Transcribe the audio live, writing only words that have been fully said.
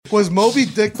Was Moby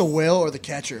Dick the whale or the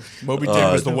catcher? Moby Dick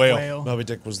was the whale. whale. Moby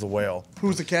Dick was the whale.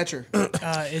 Who's the catcher?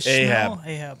 Ishmael?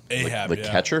 Ahab, The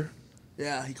catcher?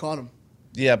 Yeah, he caught him.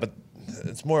 Yeah, but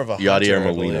it's more of a Yadier hunter, I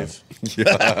Molina. believe.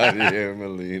 Yadier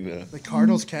Molina. The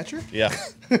Cardinals catcher? Yeah.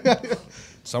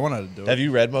 Someone had to do it. Have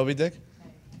you read Moby Dick?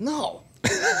 No.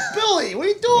 Billy, what are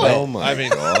you doing? Oh my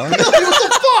God. Billy, what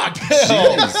the fuck?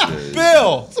 Jesus.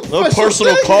 Bill! No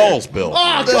personal calls, Bill. Oh,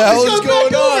 What the hell he's is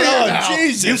going going on? now. Oh,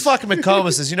 Jesus. You fucking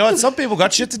McComas says, you know what? Some people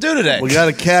got shit to do today. We got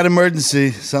a cat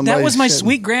emergency. Somebody That was my shitting.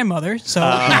 sweet grandmother. So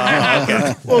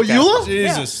Oh, Eula?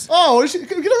 Jesus. Oh, get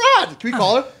her on. Can we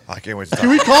call her? I can't wait to Can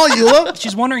we call Eula?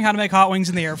 she's wondering how to make hot wings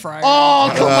in the air fryer.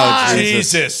 Oh, come on.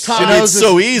 Jesus. She knows it's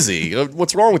so easy.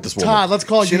 What's wrong with this woman? Todd, let's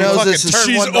call She Eula. knows this is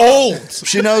She's old.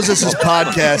 She knows this is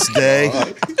podcast day.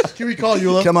 Can we call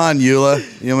Eula? Come on, Eula.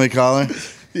 You want me to call her?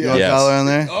 You want to Yes. call her on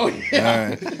there? Oh,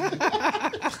 yeah. All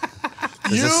right.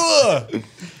 You.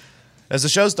 Has the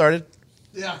show started?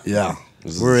 Yeah. Yeah.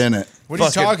 We're in it. What are you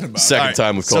Fucking talking about? Second All right,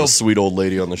 time we've called a so- sweet old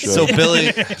lady on the show. So Billy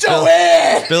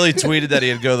tweeted that he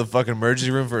had to go to the fucking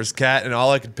emergency room for his cat, and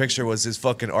all I could picture was his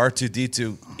fucking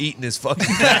R2D2 eating his fucking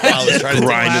cat while he was trying to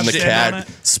grinding the take cat,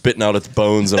 spitting out its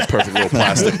bones in a perfect little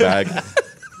plastic bag.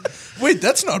 Wait,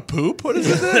 that's not poop. What is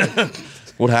it then?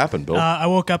 What happened, Bill? I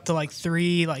woke up to like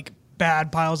 3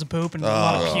 bad piles of poop and a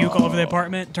lot of puke all over the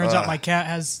apartment. Turns out my cat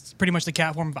has pretty much the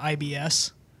cat form of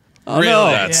IBS. Really?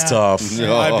 That's yeah. tough.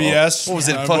 IBS. What was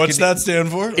it, What's fucking- that stand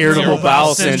for? Irritable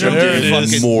bowel syndrome. There it You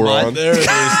is. fucking moron. There it is.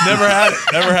 Never had it.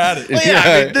 Never had it. Well, yeah,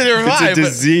 I mean, neither have I, it's a but-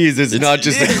 disease. It's not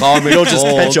just a common. You don't just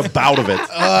catch a bout of it.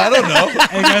 I don't know.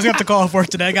 Hey guys, I got the call for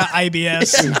today. I got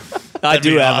IBS. I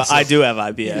do have awesome. I do have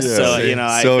IBS. So see. you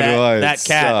know, So do I. It that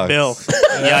cat, sucks. Bill.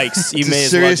 Yikes! You It's a may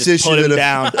as well serious just put issue him that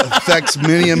down. affects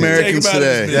many Americans about it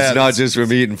as today. It's not just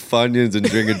from eating Funyuns and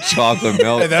drinking chocolate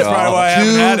milk. Hey, that's probably why I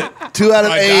haven't had it. Two out of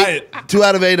My eight. diet. 2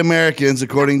 out of 8 Americans,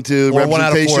 according to Or 1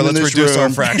 out of representation 4. in Let's this reduce our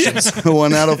room, fractions.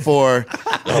 1 out of 4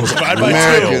 Divide by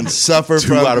Americans suffer 2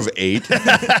 from. out of 8.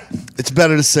 It's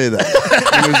better to say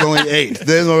that. And there's only 8.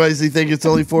 Then otherwise they think it's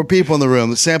only 4 people in the room.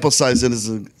 The sample size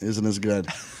isn't as good.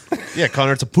 Yeah,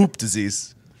 Connor, it's a poop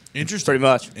disease. Interesting. Pretty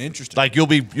much. Interesting. Like you'll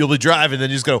be driving, then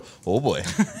you just go, oh boy.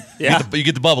 Yeah. You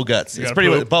get the bubble guts. It's gotta pretty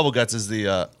poop. much bubble guts is the.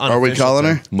 Are we unofficial calling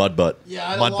term. her? Mud butt. Yeah,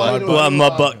 I Mud don't want butt. you to Well, do,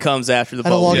 mud butt comes after the I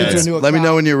don't want bubble. you to do a Let me know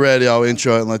crowd. when you're ready. I'll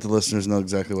intro it and let the listeners know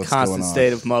exactly what's Constant going on.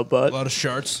 state of mud A butt. lot of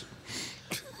sharts.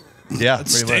 Yeah, That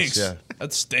pretty stinks. much. Yeah.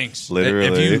 That stinks.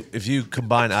 Literally. If you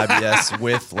combine IBS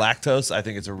with lactose, I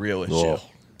think it's a real issue. Oh.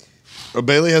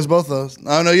 Bailey has both those.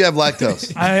 Oh no, you have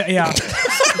lactose. Yeah.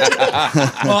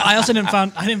 Well, I also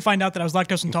didn't find out that I was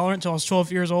lactose intolerant until I was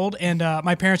 12 years old, and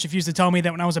my parents refused to tell me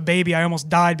that when I was a baby I almost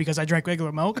died because I drank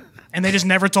regular milk, and they just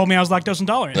never told me I was lactose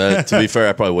intolerant. To be fair,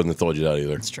 I probably wouldn't have told you that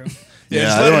either. That's true. Yeah, Yeah,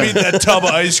 just I let don't- him eat that tub of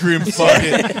ice cream. Fuck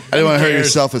it. I didn't want to hurt your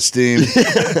self-esteem.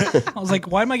 I was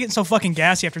like, why am I getting so fucking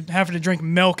gassy after having to drink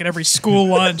milk at every school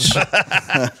lunch?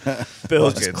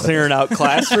 Bill's just clearing out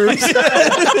classrooms.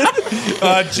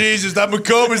 Jesus, that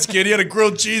McComas kid, he had a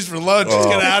grilled cheese for lunch. Let's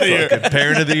get out of here.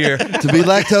 Parent of the year. To be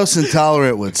lactose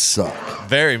intolerant would suck.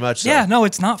 Very much so. Yeah, no,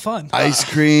 it's not fun. Ice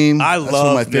cream. I that's love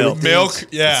one of my favorite milk. things.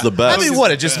 Milk, yeah. It's the best. I mean,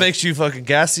 what? It just makes you fucking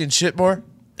gassy and shit more?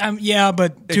 Yeah,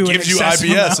 but It to gives an you excessive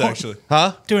IBS, amount. actually.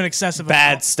 Huh? To an excessive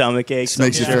Bad amount. stomach aches.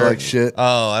 Makes you I'm feel sure. like shit.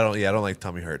 Oh, I don't like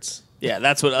tummy hurts. Yeah,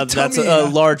 that's what. That's Tummy, a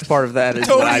large part of that is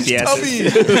what IBS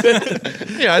is.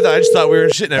 Yeah, I just thought we were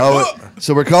shitting everywhere. Oh,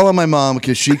 so we're calling my mom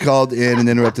because she called in and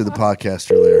interrupted the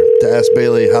podcast earlier to ask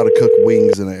Bailey how to cook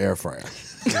wings in an air fryer.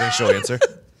 You think she'll answer?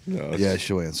 Yeah,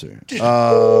 she'll answer. Jesus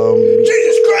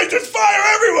Christ, there's fire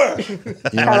everywhere.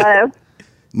 Hello.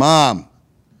 Mom,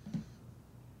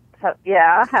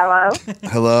 Yeah, hello.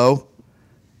 hello.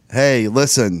 Hey,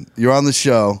 listen, you're on the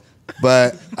show,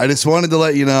 but I just wanted to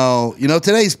let you know,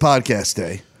 today's podcast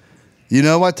day. You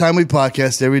know what time we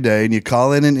podcast every day, and you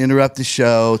call in and interrupt the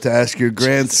show to ask your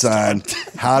grandson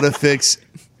how to fix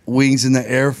wings in the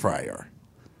air fryer.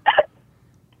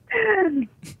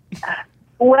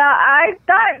 Well, I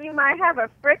thought you might have a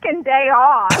frickin' day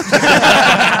off.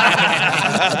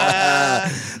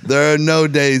 There are no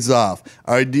days off.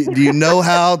 Do you know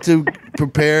how to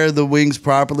prepare the wings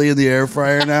properly in the air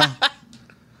fryer now?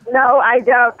 No, I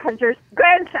don't, because your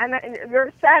son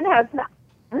has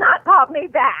not called me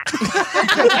back.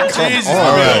 Jesus.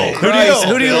 All right.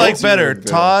 Who do you like better,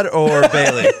 Todd or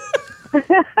Bailey?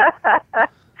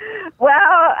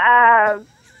 Well,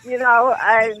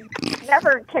 I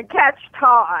never can catch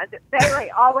Todd. Bailey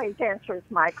always answers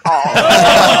my call.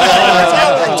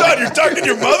 Todd, you're talking to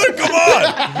your mother? Come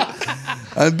on.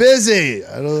 I'm busy.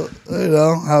 I don't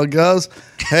know how it goes.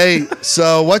 Hey,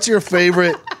 so what's your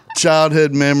favorite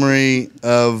childhood memory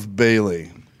of Bailey?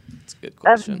 That's a good Of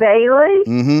question. Bailey?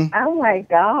 Mm-hmm. Oh, my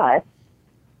gosh.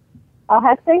 I'll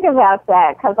have to think about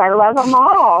that because I love them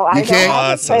all. I don't can't- have a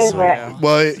that's so sweet. favorite.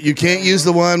 Well, you can't use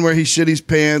the one where he shit his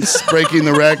pants, breaking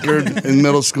the record in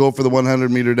middle school for the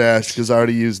 100-meter dash because I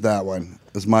already used that one.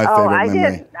 It's my Oh, favorite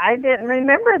memory. I didn't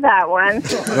remember that one.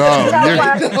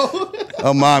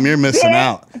 Oh, Mom, you're missing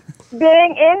out.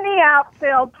 Being in the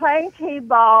outfield playing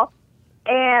t-ball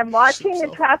and watching the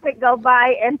traffic go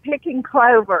by and picking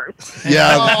clovers.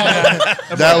 Yeah,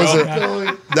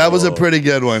 that was a pretty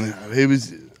good one.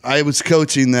 I was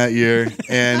coaching that year,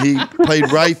 and he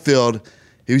played right field.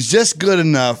 He was just good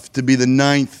enough to be the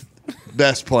 9th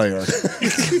best player.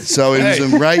 So he was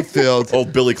in right field.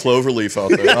 Old Billy Cloverleaf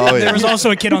out there. Oh, There yeah. was also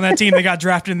a kid on that team that got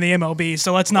drafted in the MLB,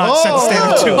 so let's not set the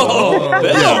standard too low.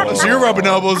 Yeah. So you're rubbing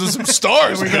elbows with some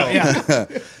stars. Yeah.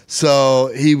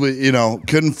 So he would,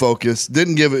 couldn't focus.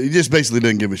 He just basically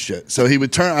didn't give a shit. So he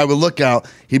would turn. I would look out.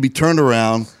 He'd be turned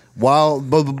around while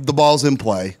the ball's in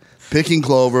play, picking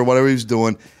clover, whatever he was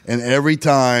doing. And every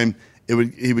time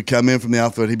he would come in from the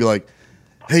outfield, he'd be like,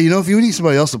 "Hey, if you need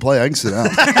somebody else to play, I can sit down."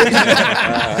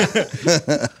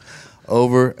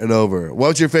 Over and over.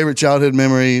 What's your favorite childhood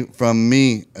memory from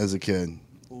me as a kid?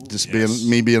 Just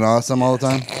being awesome all the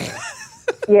time?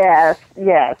 Yes,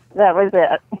 that was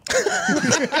it.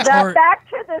 Back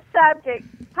to the subject.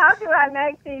 How do I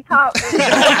make these hot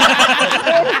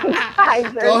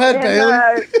Go ahead,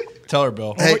 Bailey. Tell her,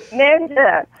 Bill. Hey,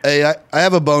 Ninja. I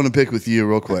have a bone to pick with you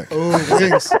real quick Oh,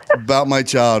 wings. about my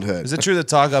childhood. Is it true that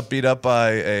Todd got beat up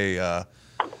by a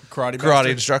karate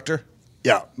instructor?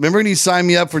 Yeah. Remember when you signed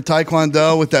me up for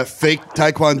Taekwondo with that fake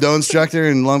Taekwondo instructor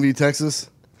in Longview, Texas?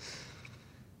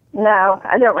 No,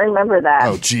 I don't remember that.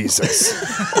 Oh, Jesus.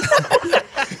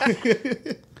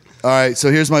 All right,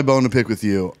 so here's my bone to pick with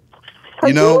you.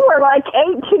 You were like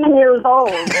 18 years old.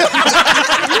 You were in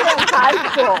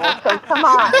high school, so come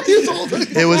on.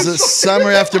 It was a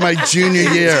summer after my junior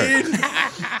year.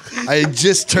 I had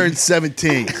just turned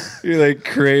 17. You're like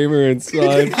Kramer and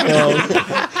Seinfeld.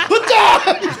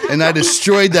 And I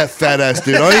destroyed that fat ass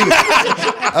dude.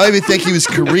 I don't even think he was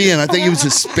Korean. I think he was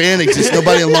Hispanic. Just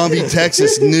nobody in Longview,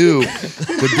 Texas knew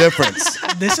the difference.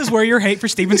 This is where your hate for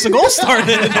Steven Seagal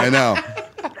started. I know.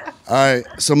 All right.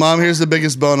 So, Mom, here's the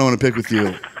biggest bone I want to pick with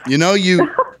you.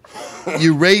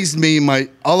 You raised me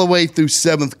all the way through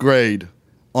 7th grade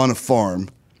on a farm.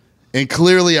 And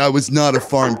clearly I was not a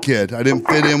farm kid. I didn't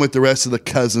fit in with the rest of the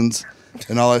cousins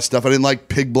and all that stuff. I didn't like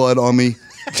pig blood on me.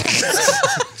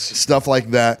 Stuff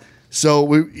like that. So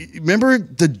remember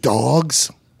the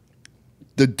dogs?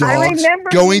 The dogs I remember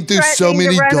going through so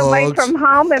many to run away dogs. from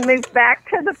home and move back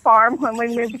to the farm when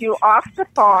we moved you off the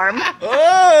farm.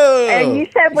 Oh! And you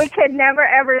said we could never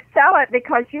ever sell it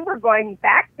because you were going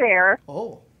back there.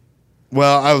 Oh.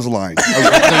 Well, I was lying.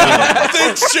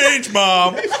 Things change,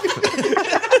 Mom.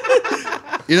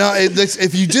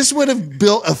 If you just would have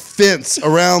built a fence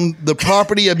around the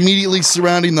property immediately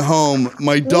surrounding the home,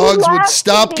 my dogs would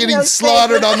stop eating getting those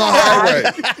slaughtered on the highway.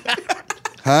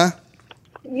 Huh?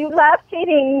 You loved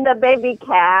feeding the baby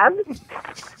calves.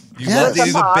 You Yeah. love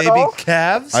eating the Bottle. baby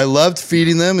calves? I loved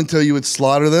feeding them until you would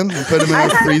slaughter them and put them in I a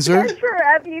had freezer. a picture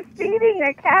of you feeding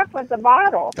a calf with a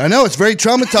bottle. I know, it's very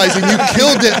traumatizing. You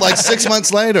killed it like 6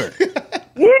 months later.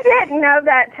 You didn't know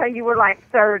that till you were like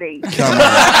 30. Come on.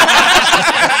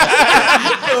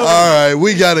 All right,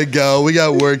 we got to go. We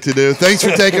got work to do. Thanks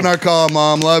for taking our call,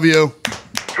 Mom. Love you.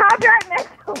 How do I make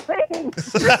the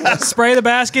wings? Spray the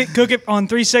basket, cook it on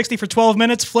 360 for 12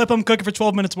 minutes, flip them, cook it for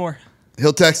 12 minutes more.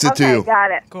 He'll text it to Okay, you.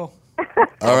 got it. Cool. All Be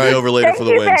right. over later Thank for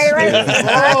the you, wings. Bailey.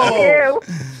 Love you.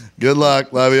 Good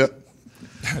luck. Love you.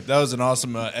 That was an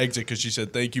awesome exit because she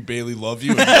said, "Thank you, Bailey. Love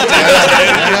you." Clearly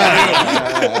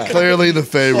the Well,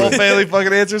 favorite. Bailey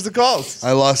fucking answers the calls.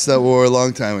 I lost that war a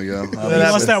long time ago.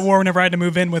 I lost that war whenever I had to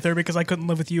move in with her because I couldn't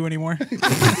live with you anymore. It's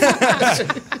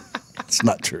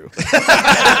not true.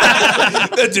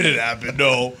 That didn't happen.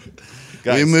 No.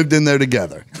 We moved in there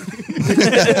together.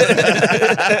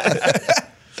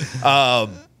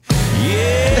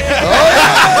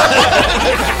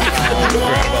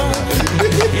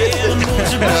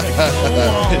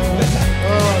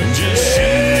 Just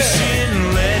shoot shit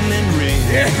and letting it ring.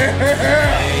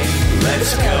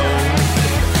 Let's go.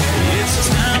 It's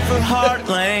time for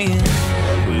Heartland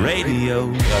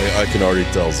Radio. I can already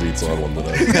tell Zeet's on one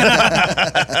today.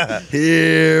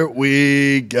 Here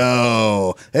we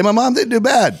go. Hey, my mom didn't do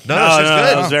bad. No, she's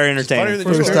good. It was very entertaining.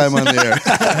 First time on the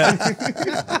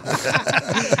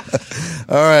air.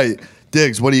 All right.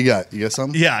 Diggs, what do you got? You got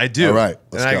something? Yeah, I do. All right, And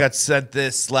let's I go. got sent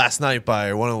this last night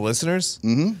by one of the listeners.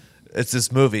 Mm-hmm. It's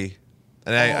this movie.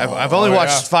 And I've only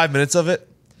watched 5 minutes of it.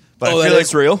 But I Oh, feel that like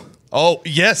is real? Oh,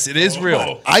 yes, it is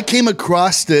real. I came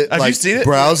across it. Have you seen it?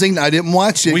 Browsing. I didn't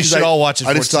watch it. We 'cause should all watch it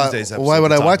I for just thought, Tuesday's episode. why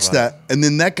would I We'll watch talk about that? And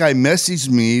then that guy messaged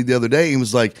me the other day and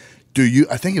was like, "Do you?"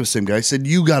 I think it was the same guy. He said,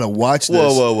 "You got to watch this."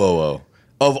 Whoa.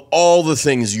 Of all the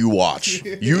things you watch,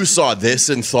 you saw this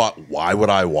and thought, why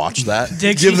would I watch that?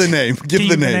 Give the name. Give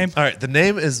the name. All right, the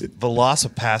name is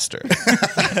Velocipaster.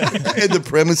 And the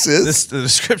premise is? The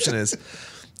description is,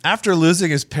 after losing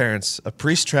his parents, a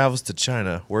priest travels to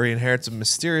China where he inherits a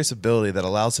mysterious ability that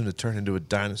allows him to turn into a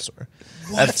dinosaur.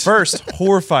 At first,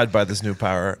 horrified by this new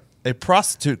power, a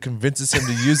prostitute convinces him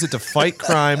to use it to fight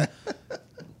crime,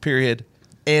 period,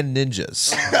 and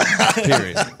ninjas,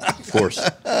 period. Of course.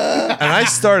 And I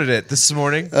started it this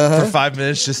morning for 5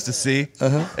 minutes just to see.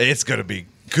 It's going to be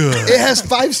good. It has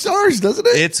 5 stars, doesn't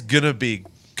it? It's going to be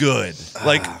good.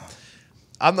 Like,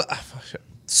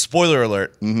 spoiler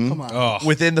alert. Come on.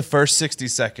 Within the first 60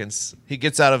 seconds, he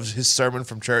gets out of his sermon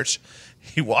from church.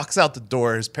 He walks out the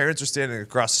door. His parents are standing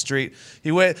across the street.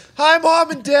 He waves, "Hi, Mom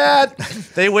and Dad."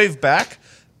 They wave back.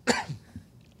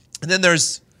 And then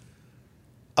there's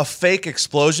a fake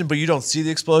explosion, but you don't see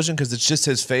the explosion because it's just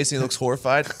his face and he looks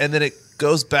horrified. And then it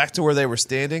goes back to where they were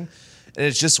standing, and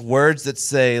it's just words that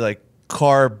say like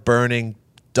 "car burning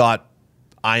dot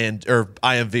IN or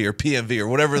IMV or PMV or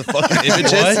whatever the fucking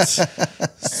image is.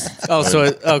 Oh,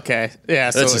 okay,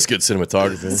 yeah. That's just good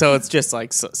cinematography. So it's just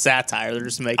like satire. They're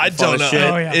just making I fun don't of know. shit.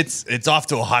 Oh, yeah. It's off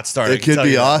to a hot start. I It can could tell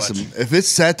be you that awesome. much. If it's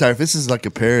satire, if this is like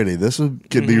a parody,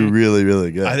 could be really,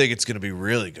 really good. I think it's going to be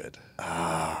really good.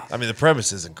 I mean, the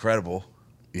premise is incredible.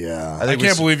 Yeah. I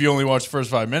can't believe you only watched the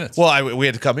first 5 minutes. Well, we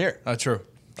had to come here. True.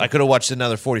 I could have watched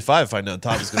another 45 if I'd known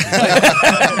Tom was going to be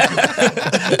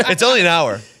late. It's only an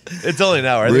hour. I think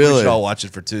we Really? should all watch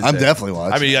it for Tuesday. I'm definitely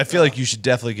watching I mean, I feel like you should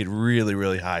definitely get really,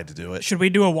 really high to do it. Should we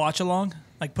do a watch along?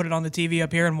 Like put it on the TV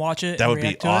up here and watch it? That and would be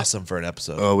react to it? awesome for an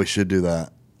episode. Oh, we should do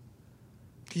that.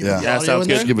 Yeah. Yeah, Audio sounds in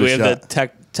good. there? Give it Do we a have shot.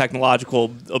 the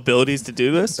technological abilities to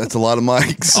do this? That's a lot of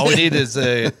mics. All we need is We'll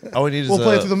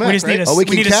play it through the Mac, We just need Oh, we we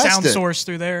can need a cast sound it. source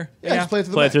through there. Yeah, just play it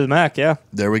through the Play it Mac. through the Mac, yeah.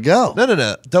 There we go.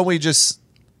 No. Don't we just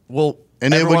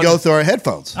And it would go through our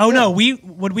headphones. Oh no,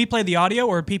 would we play the audio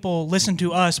or people listen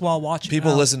to us while watching?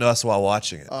 People Oh. listen to us while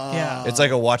watching it. Yeah. It's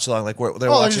like a watch along, like they're Oh, they're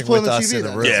watching just playing with the us TV in the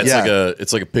then. room. Yeah, Yeah.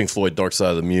 it's like a Pink Floyd Dark Side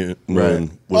of the Moon Right.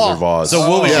 Wizard of Oz. So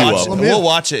we'll yeah. watch it. I'm in. We'll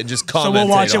watch it and just So comment. we'll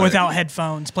watch it without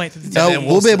headphones. Play it through the Now, TV. then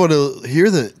we'll we'll be able to hear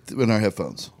the in our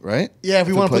headphones, right? Yeah, if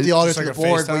we want to put the audio Just to like the a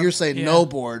board, but FaceTime? you're saying Yeah. no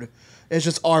board. It's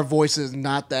just our voices,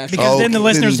 not the actual. Because then the okay.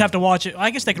 listeners Then- have to watch it. I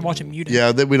guess they could watch it muted.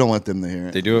 Yeah, we don't want them to hear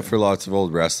it. They do it for lots of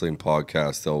old wrestling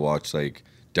podcasts. They'll watch like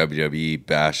WWE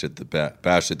Bash at the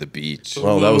Beach.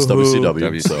 Well, that was WCW.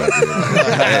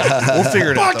 We'll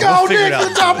figure it out. Fuck though. We'll out, figure Nick, it out.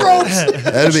 the top ropes.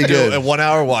 That'd be Do a good. 1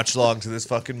 hour watch long to this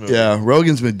fucking movie. Yeah,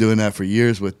 Rogan's been doing that for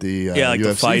years with the Yeah, like the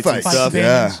UFC fights and fights. stuff.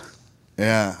 Yeah,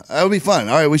 yeah, that would be fun.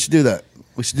 All right, we should do that.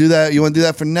 We should do that. You want to do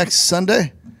that for next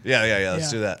Sunday? Yeah. Let's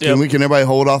Yeah. do that. Can everybody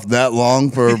hold off that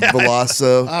long for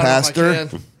Velosa I Pastor?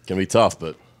 can. Can be tough,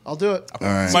 but I'll do it. All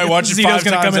right. Might watch it Zito's 5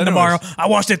 gonna times come in anyways. tomorrow. I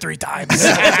watched it 3 times.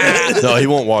 no, he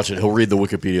won't watch it. He'll read the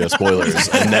Wikipedia spoilers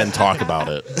and then talk about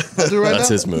it. I'll do it right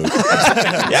That's now. his move.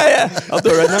 Yeah. I'll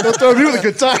do it right now. Don't throw me with a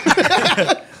good time.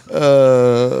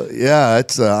 Yeah,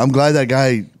 it's. I'm glad that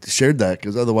guy shared that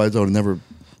because otherwise I would have never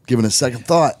given a second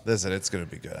thought. Listen, it's gonna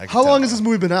be good. I can How tell. long has this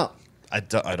movie been out? I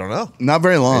don't know. Not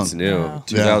very long. It's new. Wow.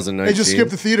 2019. They just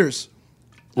skipped the theaters.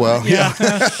 Well, yeah. I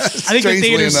think the Strangely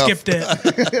theater enough. skipped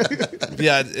it.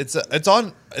 Yeah, it's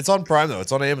on Prime though.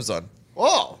 It's on Amazon.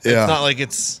 Oh, yeah. It's not like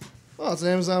it's it's an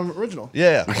Amazon original.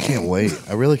 yeah. I can't wait.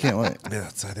 I really can't wait. Yeah, I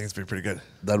think it's been pretty good.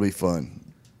 That'll be fun.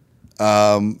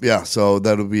 Yeah, so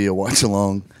that'll be a watch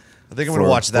along. I think I'm gonna For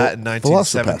watch that in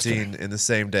Velocipaster. 1917 in the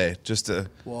same day, just to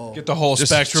Get the whole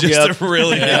spectrum. just to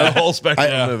really get the whole spectrum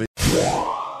I- of the movie.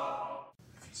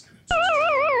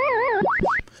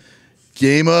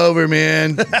 Game over,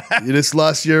 man. You just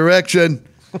lost your erection.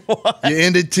 You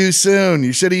ended too soon.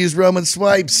 You should have used Roman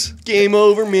swipes. Game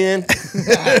over, man.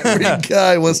 Every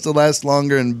guy wants to last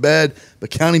longer in bed,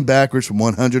 but counting backwards from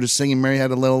 100 to singing Mary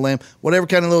Had a Little Lamb, whatever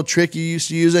kind of little trick you used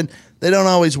to using, they don't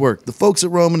always work. The folks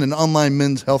at Roman, an online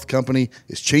men's health company,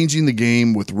 is changing the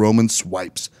game with Roman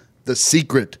swipes. The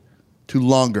secret to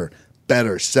longer,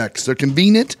 better sex. They're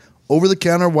convenient,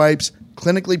 over-the-counter wipes,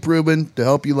 clinically proven to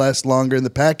help you last longer, and the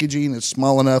packaging is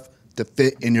small enough to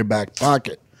fit in your back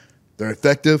pocket. They're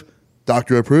effective,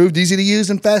 doctor-approved, easy to use,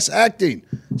 and fast-acting.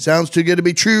 Sounds too good to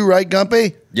be true, right,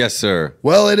 Gumpy? Yes, sir.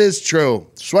 Well, it is true.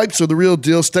 Swipes are the real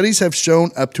deal. Studies have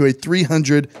shown up to a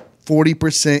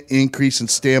 340% increase in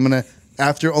stamina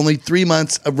after only 3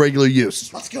 months of regular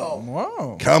use. Let's go.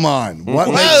 Whoa. Come on. What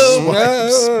makes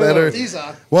swipes better? These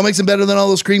on. What makes them better than all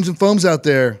those creams and foams out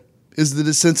there? is the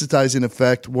desensitizing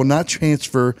effect will not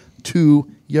transfer to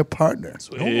your partner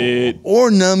or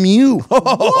numb you.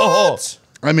 What?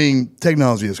 I mean,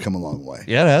 technology has come a long way.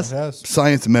 Yeah, it has.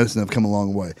 Science and medicine have come a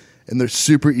long way, and they're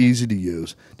super easy to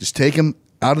use. Just take them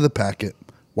out of the packet,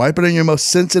 wipe it on your most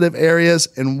sensitive areas,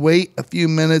 and wait a few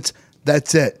minutes.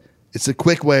 That's it. It's a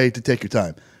quick way to take your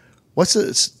time. What's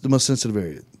the most sensitive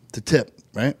area? The tip,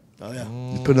 right? Oh, yeah.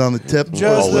 You put it on the tip.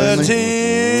 Just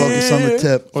the Focus on the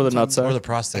tip. Or the nutsack. Or the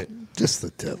prostate. Just the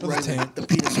tip. The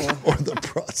penis hole. Or the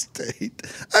prostate.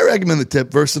 I recommend the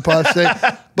tip versus the prostate,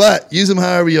 but use them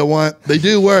however you want. They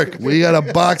do work. We got a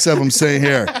box of them sitting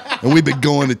here, and we've been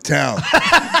going to town.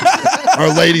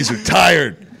 Our ladies are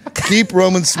tired. Keep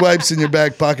Roman swipes in your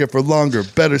back pocket for longer,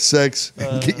 better sex,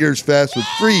 and get yours fast with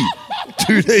free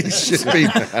 2-day shipping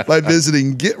by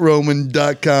visiting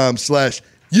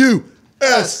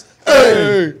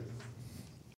getroman.com/USA.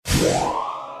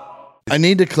 I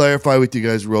need to clarify with you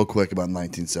guys real quick about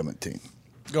 1917.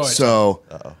 Go ahead. So,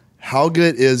 how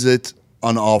good is it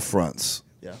on all fronts?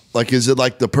 Yeah. Like, is it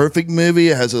like the perfect movie?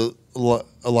 It has a lot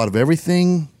of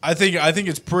everything. I think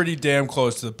it's pretty damn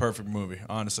close to the perfect movie.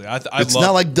 Honestly, It's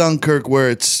not like Dunkirk where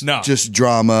it's just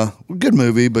drama. Good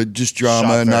movie, but just drama,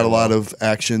 Shot not very a lot well. of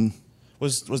action.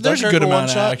 There's a Dunkirk good a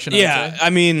amount of one-shot? action. Yeah, I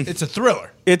mean, it's a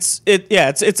thriller. it's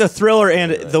a thriller,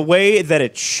 and the way that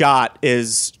it's shot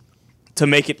is to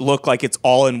make it look like it's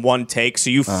all in one take, so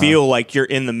you feel like you're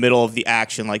in the middle of the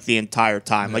action like the entire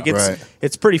time. Like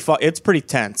it's pretty it's pretty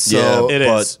tense. So it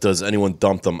but is. does anyone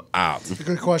dump them out?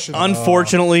 Good question.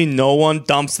 Unfortunately, no one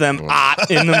dumps them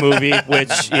in the movie,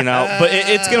 which but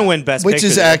it's gonna win Best Which Picture.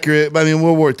 is accurate. I mean,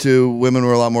 World War II, women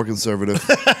were a lot more conservative.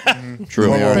 True.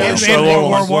 World War And I.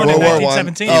 World War I in World War I.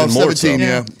 1917. Oh, Even more 17, so.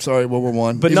 yeah. Sorry, World War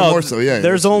I. But Even no, more so, yeah.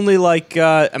 there's only like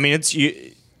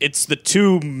it's the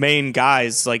two main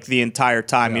guys like the entire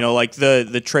time. You know, like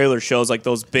the trailer shows like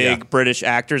those big British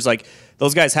actors, like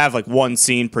those guys have like one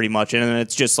scene pretty much, and then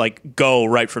it's just like go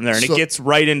right from there, and So- it gets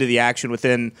right into the action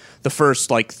within the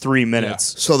first like 3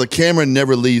 minutes. So the camera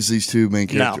never leaves these two main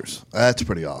characters. That's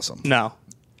pretty awesome. No,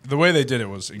 The way they did it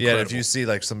was incredible. Yeah, if you see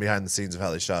like some behind the scenes of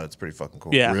how they shot, it's pretty fucking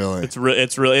cool. yeah, Really? it's really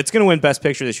it's going to win Best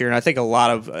Picture this year, and I think a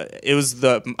lot of I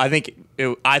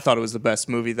thought it was the best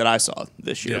movie that I saw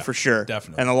this year Yeah, for sure,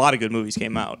 definitely. and a lot of good movies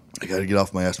came out. I got to get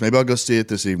off my ass. Maybe I'll go see it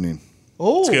this evening.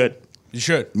 Oh, It's good. You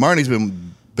should. Marnie's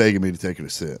been begging me to take her to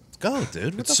see it. Go,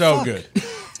 dude. What It's the so fuck? good.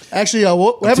 Actually,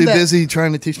 what I'm happened too to busy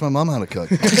trying to teach my mom how to cook.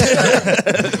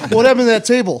 what happened to that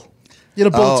table? You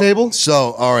had a built table?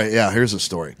 So, all right, yeah, here's a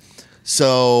story.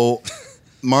 So,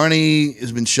 Marnie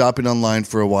has been shopping online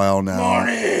for a while now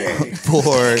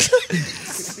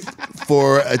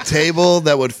for a table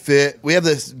that would fit. We have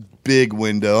this big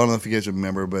window. I don't know if you guys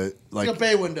remember, but Like like, a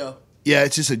bay window. yeah,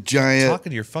 it's just a giant. Talking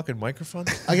to your fucking microphone?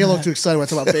 I get a little too excited when I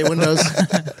talk about bay windows.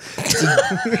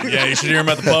 Yeah, you should hear him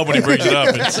at the pub when he brings it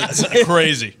up. It's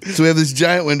crazy. So we have this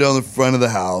giant window in the front of the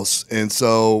house, and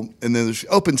then there's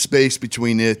open space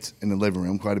between it and the living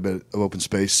room, quite a bit of open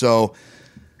space. So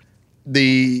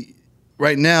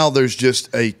right now there's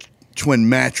just a twin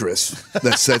mattress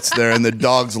that sits there, and the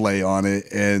dogs lay on it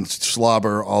and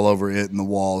slobber all over it and the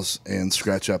walls and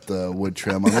scratch up the wood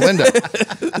trim on the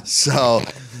window. So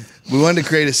we wanted to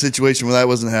create a situation where that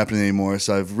wasn't happening anymore.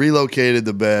 So I've relocated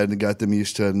the bed and got them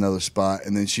used to another spot.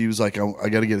 And then she was like, I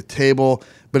got to get a table,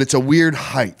 but it's a weird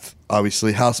height.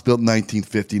 Obviously, house built in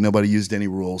 1950. Nobody used any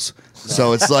rules.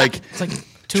 So it's like It's like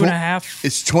 2.5.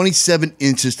 it's 27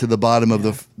 inches to the bottom of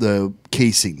the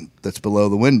casing that's below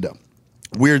the window.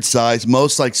 Weird size.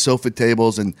 Most like sofa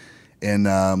tables and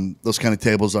those kind of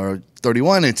tables are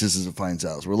 31 inches as it finds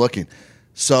out as we're looking.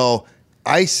 So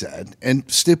I said, and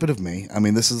stupid of me, I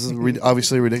mean, this is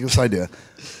obviously a ridiculous idea.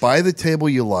 Buy the table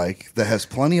you like that has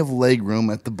plenty of leg room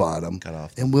at the bottom,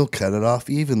 and we'll cut it off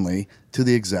evenly to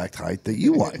the exact height that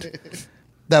you want.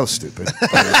 That was stupid.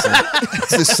 Obviously.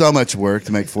 It's just so much work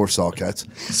to make 4 saw cuts.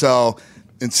 So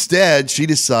instead, she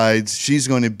decides she's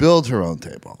going to build her own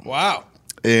table. Wow.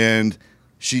 And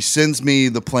she sends me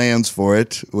the plans for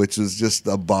it, which is just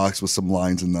a box with some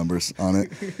lines and numbers on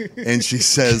it. And she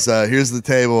says, here's the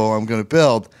table I'm going to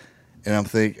build. And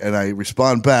I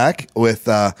respond back with,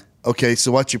 okay,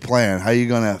 so what's your plan? How are you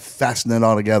going to fasten it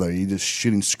all together? Are you just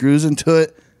shooting screws into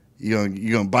it? You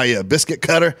going to buy you a biscuit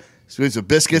cutter? Screws of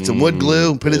biscuits and wood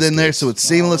glue and put it in there so it's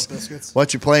seamless.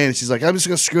 What's your plan? And she's like, I'm just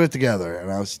going to screw it together.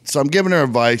 And so I'm giving her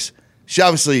advice. She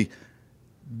obviously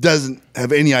doesn't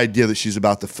have any idea that she's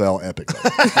about to fail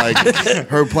epically. Like,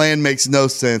 her plan makes no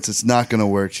sense. It's not going to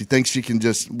work. She thinks she can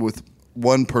just, with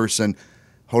one person,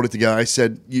 hold it together. I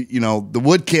said, you know, the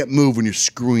wood can't move when you're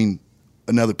screwing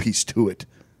another piece to it.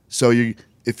 So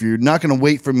if you're not going to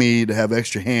wait for me to have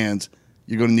extra hands,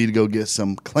 you're going to need to go get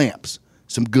some clamps,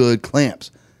 some good clamps.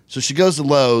 So she goes to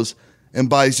Lowe's and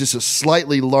buys just a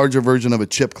slightly larger version of a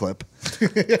chip clip for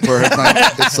her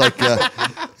knife. It's like,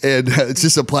 it's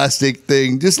just a plastic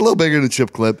thing, just a little bigger than a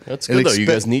chip clip. That's good, though. You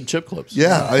guys need chip clips.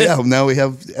 Yeah. Now we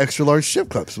have extra large chip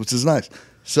clips, which is nice.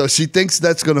 So she thinks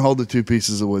that's going to hold the 2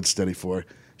 pieces of wood steady for her.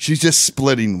 She's just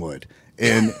splitting wood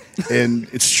and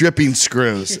it's stripping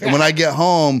screws. And when I get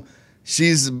home,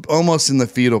 she's almost in the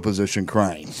fetal position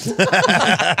crying.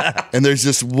 And there's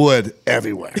just wood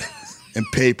everywhere and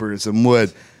papers and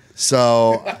wood.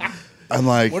 So I'm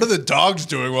like, What are the dogs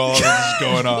doing while all this is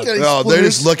going on? oh, they're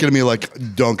just looking at me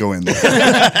like, don't go in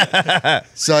there.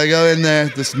 So I go in there,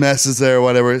 this mess is there,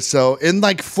 whatever. So in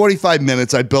like 45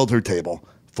 minutes, I build her table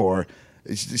for her.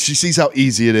 She sees how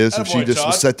easy it is if she just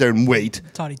will sit there and wait.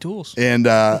 Toddy tools. And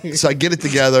so I get it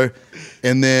together,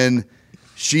 and then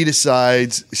she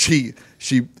decides she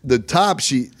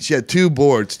had 2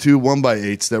 boards, 2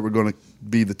 1x8s that were going to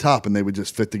be the top, and they would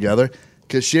just fit together.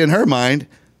 Because she, in her mind,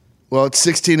 well, it's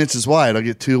 16 inches wide. I'll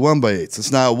get 2 1x8s.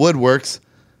 That's not how wood works.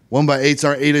 1x8s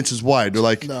aren't 8 inches wide. They're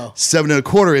like 7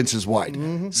 1/4 inches wide.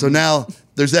 Mm-hmm. So now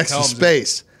there's extra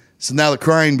space. So now the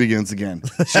crying begins again.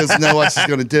 She doesn't know what she's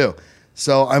going to do.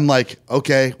 So I'm like,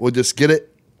 okay, we'll just get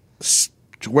it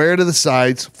square to the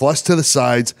sides, flush to the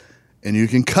sides, and you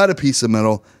can cut a piece of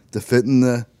metal to fit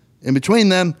in between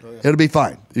them. Oh, yeah. It'll be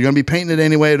fine. You're going to be painting it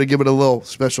anyway. It'll give it a little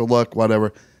special look,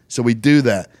 whatever. So we do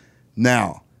that.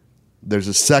 Now, there's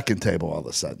a second table all of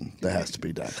a sudden that has to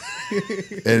be done.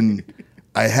 And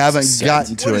I haven't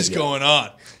gotten to it yet. What is going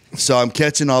on? So I'm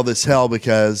catching all this hell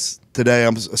because today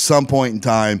I'm at some point in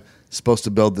time supposed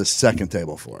to build this second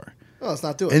table for her. Oh, let's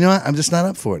not do it. And you know what? I'm just not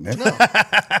up for it, man.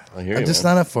 I'm just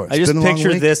not up for it. I just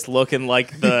picture this looking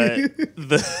like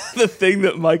the thing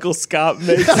that Michael Scott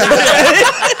makes.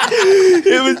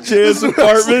 Him and Jan's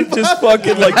apartment, just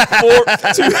fucking like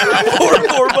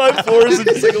 4x4s and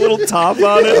just like a little top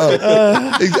on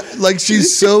it. Like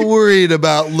she's so worried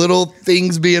about little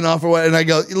things being off or what. And I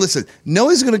go, listen,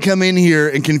 Noah's going to come in here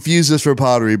and confuse us for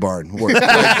Pottery Barn work.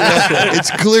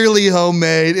 It's clearly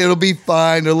homemade. It'll be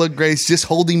fine. It'll look great. It's just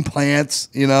holding plants.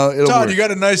 It'll Todd, work. you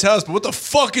got a nice house, but what the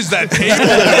fuck is that table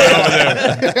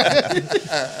over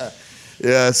there?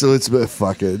 Yeah, so it's been a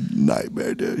fucking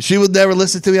nightmare, dude. She would never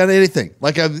listen to me on anything.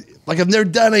 Like I've never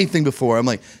done anything before. I'm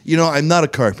like, I'm not a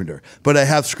carpenter, but I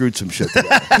have screwed some shit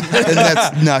together, and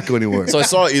that's not going to work. So I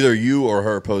saw either you or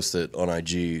her post it on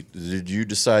IG. Did you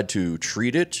decide to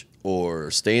treat it or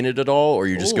stain it at all, or are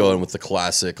you just going with the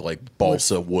classic like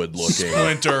balsa wood looking?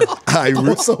 Winter.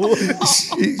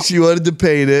 She wanted to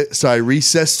paint it, so I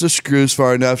recessed the screws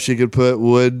far enough she could put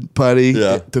wood putty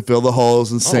to fill the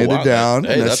holes and sand it down.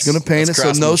 Hey, and that's going to paint it,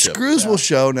 so no screws will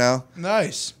show now.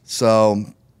 Nice. So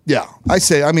yeah, I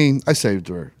saved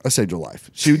her. I saved her life.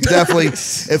 She definitely.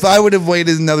 If I would have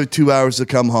waited another 2 hours to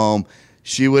come home,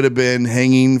 she would have been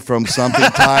hanging from something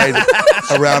tied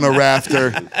around a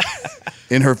rafter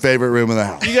in her favorite room of the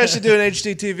house. You guys should do an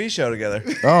HDTV show together.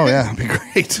 Oh, yeah. It'd be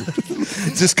great.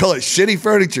 Just call it Shitty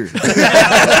Furniture.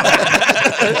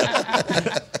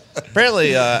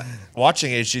 Apparently,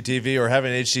 watching HGTV or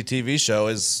having an HGTV show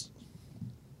is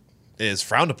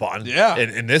frowned upon. Yeah.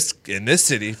 In this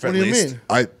city, for What at do you least.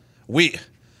 mean?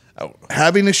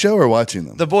 Having a show or watching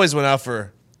them? The boys went out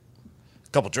for a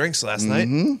couple drinks last night.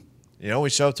 We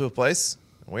show up to a place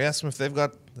and we ask them if they've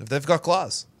got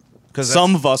claws.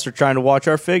 Some of us are trying to watch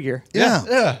our figure.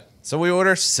 Yeah. So we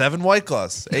order 7 White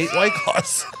Claws, 8 White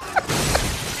Claws.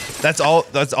 That's all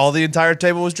the entire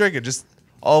table was drinking. Just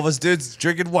all of us dudes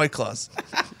drinking White Claws.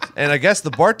 And I guess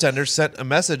the bartender sent a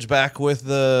message back with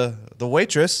the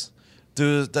waitress.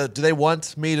 Do they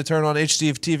want me to turn on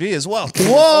HDTV as well?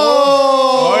 Whoa!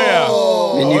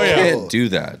 Oh yeah. And you can't do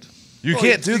that. You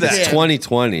can't do that. It's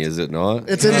 2020, is it not?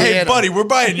 It's in Hey, buddy, we're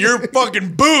buying your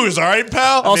fucking booze, all right,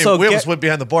 pal? Also, Wills went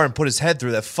behind the bar and put his head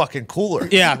through that fucking cooler.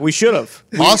 Yeah, we should have.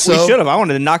 We Also- should have. I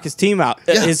wanted to knock his teeth out.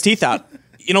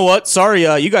 You know what? Sorry,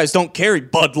 you guys don't carry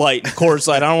Bud Light and Coors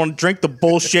Light. I don't want to drink the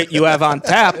bullshit you have on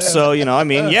tap. So,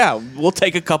 we'll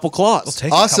take a couple claws.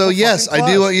 Also, yes,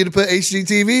 I do want you to put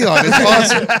HGTV on. It's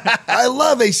awesome. I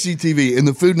love HGTV and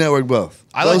the Food Network both.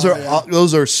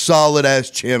 Those are solid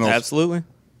ass channels. Absolutely.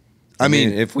 I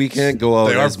mean, if we can't go out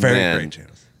They are as very men great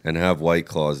channels. and have White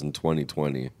Claws in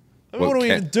 2020, what are we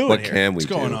even doing What here? can we What's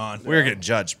going do? on? We're getting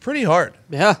judged pretty hard.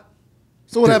 Yeah.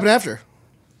 So what happened after?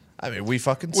 I mean, we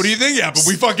fucking. What do you think happened?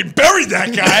 We fucking buried that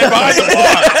guy behind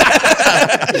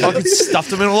the bar. Fucking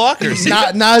stuffed him in lockers.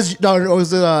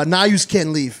 Nayus can't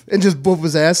leave and just boop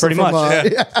his ass. Pretty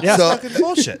much. Yeah. So Fucking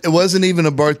bullshit. it wasn't even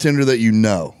a bartender that you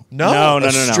know. No. No.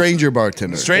 A stranger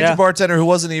bartender. Stranger bartender who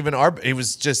wasn't even he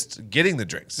was just getting the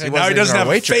drinks. And wasn't now he doesn't even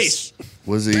our have waitress. a face.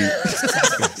 Was he?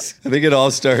 I think it all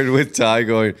started with Ty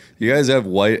going, "You guys have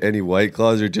any White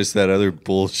Claws or just that other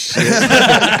bullshit?"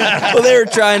 Well, they were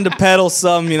trying to peddle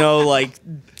some, like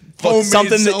Homemade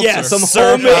something that, seltzer. some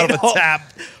Served homemade out of a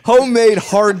tap. homemade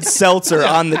hard seltzer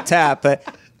on the tap.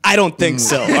 I don't think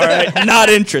so. All right, not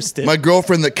interested. My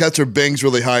girlfriend that cuts her bangs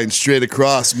really high and straight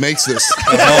across makes this.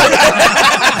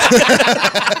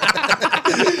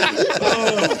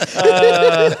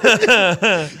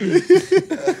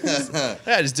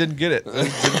 I just didn't get it. I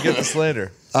just didn't get the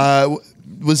slander.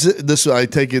 Was it this? I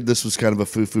take it this was kind of a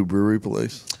foo-foo brewery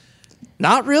place.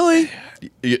 Not really.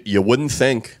 You wouldn't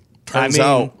think. Turns I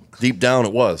mean- out, deep down,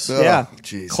 it was. Yeah.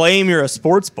 jeez. Claim you're a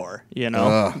sports bar.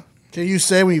 Can you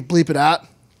say when you bleep it out?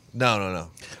 No.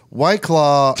 White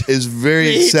Claw is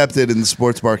very accepted in the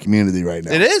sports bar community right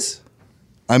now. It is.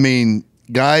 I mean,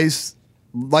 guys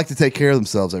like to take care of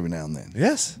themselves every now and then.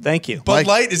 Yes. Thank you. Bud Like-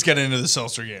 Light is getting into the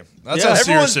seltzer game. That's Yeah, how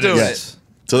everyone's serious it doing is. it. Yes.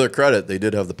 To their credit, they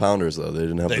did have the pounders, though. They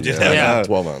didn't have They the did have that.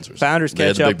 12 ounces. Founders They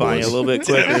had catch the big up on you boys. a little bit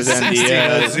quicker than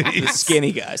the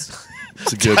skinny guys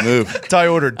It's a good move. Ty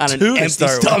ordered on an two to empty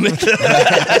start stomach. with.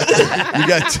 You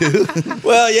got two?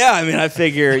 Well, yeah. I mean, I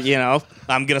figure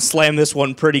I'm gonna slam this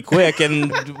one pretty quick,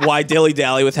 and why dilly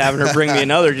dally with having her bring me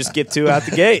another? Just get two out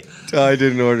the gate. Ty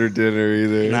didn't order dinner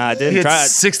either. Nah, I He didn't had try.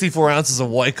 64 ounces of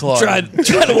White Claw. Trying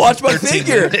to watch my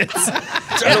figure.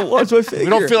 Trying to watch my figure. We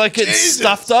don't feel like getting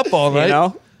stuffed up all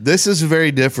night. This is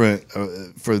very different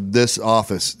for this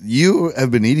office. You have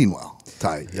been eating well,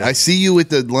 Ty. Yeah. I see you with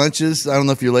the lunches. I don't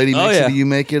know if your lady makes it or you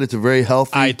make it. It's a very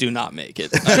healthy. I do not make it.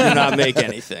 I do not make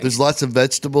anything. There's lots of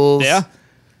vegetables. Yeah.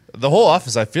 The whole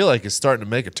office, I feel like, is starting to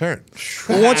make a turn.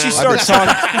 Well, once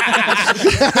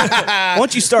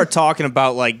you start talking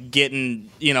about like getting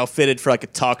fitted for like a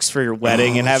tux for your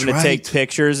wedding and having to take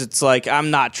pictures, it's like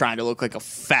I'm not trying to look like a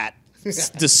fat,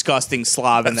 disgusting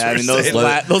slob in that. I mean, those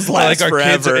last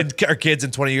forever. Our kids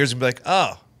in 20 years will be like,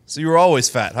 oh, so you were always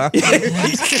fat, huh?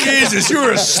 Jesus, you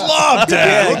were a slob,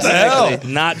 Dad. Yeah, What the hell?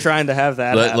 Not trying to have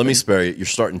that. Let me spare you. You're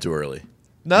starting too early.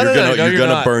 No, You're gonna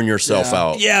not. burn yourself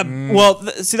out. Yeah, well,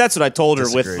 see, that's what I told her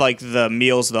Disagree. with like the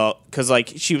meals though, because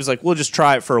like she was like, "We'll just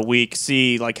try it for a week,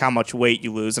 see like how much weight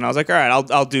you lose," and I was like, "All right,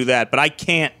 I'll do that," but I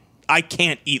can't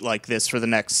eat like this for the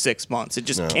next 6 months. It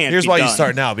just can't. Here's be why done. you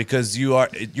start now, because you're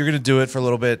going to do it for a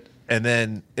little bit, and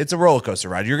then it's a roller coaster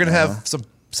ride. You're going to have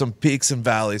some peaks and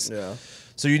valleys. Yeah.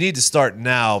 So you need to start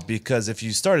now, because if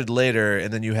you started later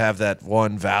and then you have that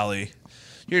one valley,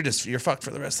 you're fucked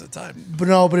for the rest of the time. But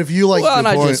if you like, Well, and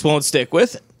I just won't stick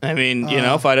with it. I mean,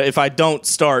 if I don't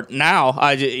start now,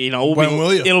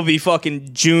 it'll be fucking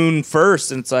June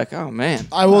 1st, and it's like, oh man.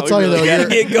 I will tell you though, gotta you're,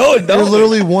 get going. you're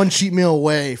literally one cheat meal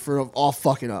away for all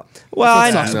fucking up. Well, I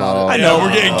That's what sucks about it. I Yeah, know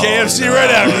we're getting KFC right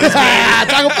after this.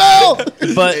 Taco Bell.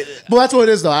 but Well, that's what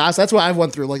it is, though. That's what I've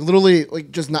went through. Like literally,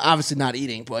 like just not, obviously not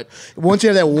eating, but once you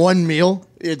have that one meal,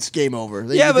 it's game over.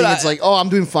 Yeah, You but think it's like, oh, I'm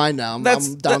doing fine now. I'm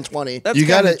down 20. That's You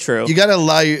kind gotta of true. You gotta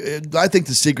allow. I think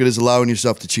the secret is allowing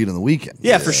yourself to cheat on the weekend.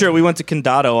 Yeah, for sure. We went to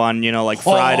Condado on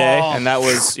Friday, and that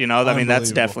was I mean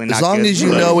that's definitely not As long good, as you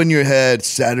but- know in your head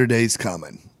Saturday's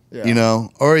coming. Yeah.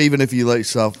 Or even if you let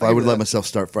yourself, I would let myself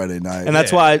start Friday night. And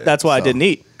that's why I didn't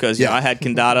eat, because Yeah. I had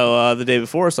Condado the day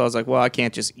before, so I was like, well, I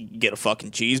can't just get a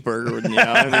fucking cheeseburger.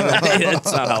 I mean, that's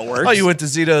not how it works. Oh, you went to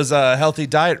Zito's healthy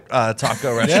diet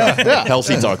taco restaurant.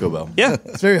 Healthy Taco Bell. Yeah,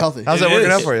 It's very healthy. How's that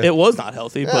working out for you? it was not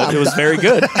healthy, but it was very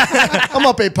good. I'm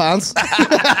up 8 pounds.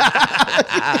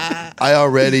 I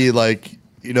already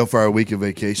for our week of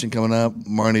vacation coming up,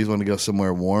 Marnie's want to go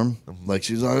somewhere warm. Like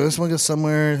she's like, I just want to go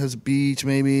somewhere that has a beach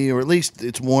maybe, or at least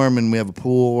it's warm and we have a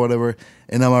pool or whatever.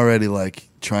 And I'm already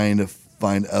trying to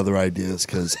find other ideas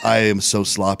because I am so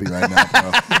sloppy right now,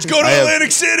 bro. Let's go to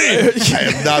Atlantic City.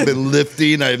 I have not been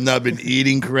lifting. I have not been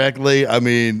eating correctly. I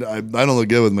mean, I don't look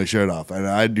good with my shirt off. And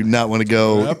I do not want to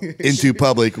go into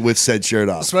public with said shirt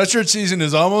off. Sweatshirt season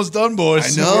is almost done,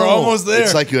 boys. I know. We're almost there.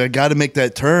 It's like I got to make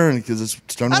that turn because it's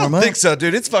starting I to warm don't up. think so,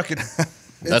 dude. It's fucking.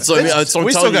 That's what I mean. That's what I'm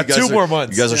We telling still you, got you guys 2 more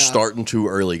months. You guys are starting too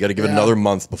early. You got to give it another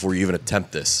month before you even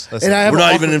attempt this. And I have We're an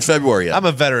not offer- even in February yet. I'm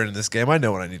a veteran in this game. I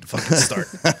know when I need to fucking start.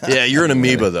 Yeah, you're an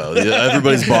amoeba though.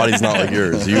 Everybody's body's not like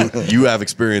yours. You have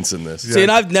experience in this. See,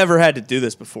 and I've never had to do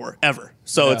this before, ever.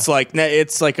 So it's like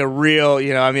a real,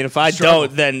 I mean, if I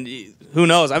don't, then who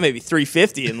knows? I may be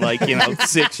 350 in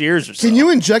 6 years or so. Can you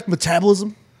inject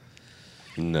metabolism?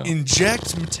 No.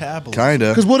 Inject metabolism. Kind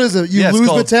of. Because what is it? You it's lose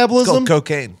called- metabolism? It's called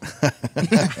cocaine.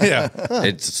 Yeah.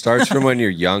 It starts from when you're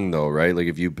young, though, right? Like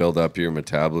if you build up your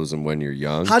metabolism when you're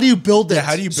young. How do you build that? Yeah,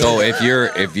 how do you build So it? if you're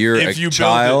If you a build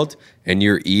child and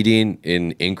you're eating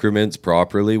in increments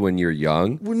properly when you're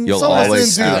young, When you'll some of us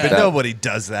always didn't do have that. But that. nobody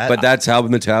does that. But that's how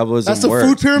metabolism That's the works.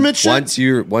 food pyramid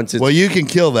shit? Once it's Well, you can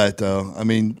kill that though. I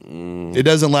mean, it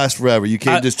doesn't last forever. You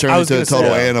can't just turn I was into a gonna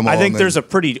total say, animal. I think and then- there's a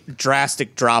pretty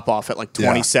drastic drop off at like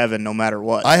 27, no matter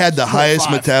what. I had the highest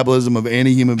 5. metabolism of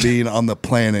any human being on the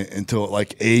planet until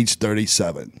like age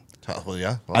 37. Oh, well,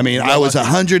 yeah. I mean, I was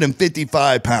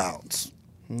 155 pounds.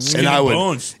 Skin and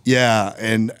bones. Yeah,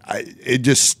 and it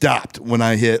just stopped when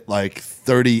I hit like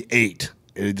 38.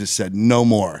 It just said no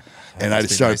more, and I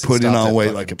just started putting on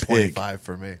weight like a pig. 25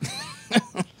 for me.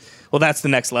 Well, that's the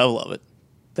next level of it.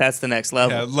 That's the next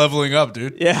level. Yeah, leveling up,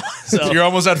 dude. Yeah. So You're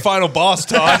almost at final boss,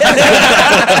 Todd.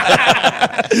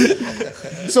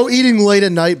 So eating late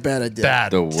at night, bad idea.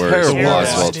 Bad. the worst Terrible.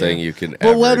 possible Yeah. thing you can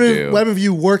But ever do. what if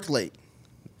you work late?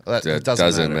 That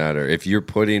doesn't matter. If you're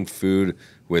putting food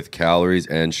with calories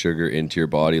and sugar into your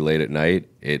body late at night,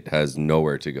 it has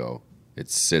nowhere to go. It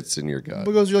sits in your gut.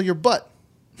 Because your butt.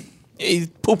 you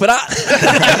poop it out.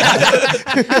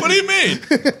 What do you mean?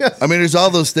 I mean, there's all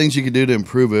those things you can do to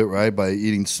improve it, right? By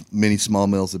eating many small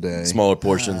meals a day. Smaller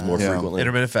portions more Yeah. frequently.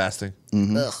 Intermittent fasting.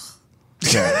 Ugh.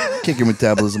 Yeah. Kick your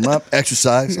metabolism up.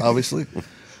 Exercise, obviously.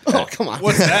 Oh, come on.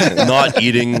 What's that? Not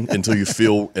eating until you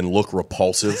feel and look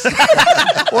repulsive.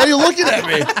 Why are you looking at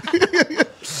me?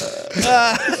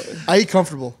 I eat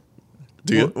comfortable.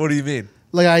 Do you? What do you mean?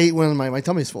 Like I eat when my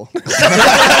tummy's full.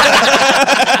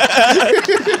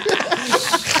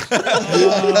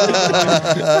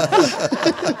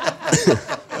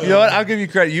 You know what? I'll give you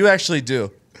credit. You actually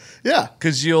do. Yeah.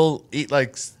 Because you'll eat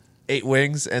like 8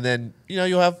 wings and then,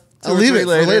 you'll have 2 I'll or leave 3 it for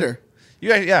later.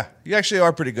 later. You actually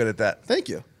are pretty good at that. Thank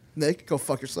you. Nick, go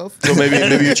fuck yourself. So maybe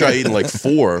you try eating like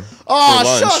 4 Oh, for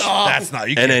lunch, shut up. That's not,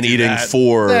 you and can't then do eating that.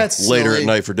 4 That's later silly. at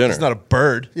night for dinner. It's not a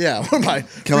bird. Yeah, what am I?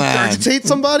 Come on. Regurgitate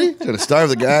somebody? Gonna starve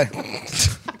the guy.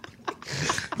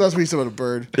 That's what you said about a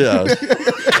bird. yeah.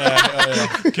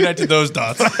 Connected those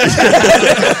dots.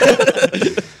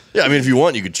 Yeah, I mean, if you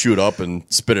want, you could chew it up and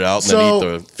spit it out, and then So eat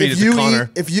the. Feed it if to you Connor. eat,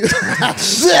 if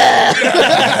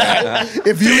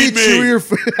you eat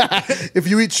chewier if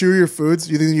you eat chewier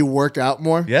foods, you think you work out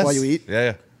more Yes. while you eat?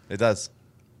 Yeah. It does.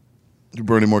 You're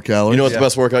burning more calories. You know what the Yeah.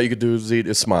 best workout you could do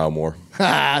is smile more.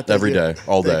 Thank Every you. day,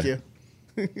 all Thank day.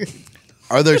 you.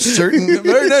 Are there certain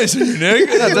Very nice of you, Nick.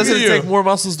 Doesn't it take more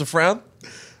muscles to frown?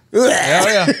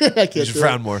 Yeah. I can't You should do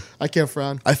frown it. more. I can't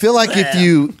frown. I feel like if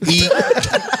you eat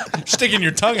Sticking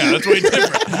your tongue out. That's way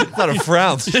different. It's not a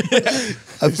frown.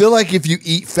 I feel like if you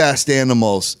eat fast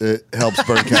animals, it helps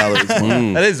burn calories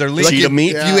more. That is. They're lean. Like Cheetah if,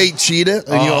 meat? if you ate cheetah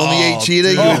and you only ate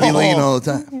cheetah, you would be lean all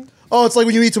the time. Oh, it's like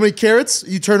when you eat too many carrots,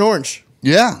 you turn orange.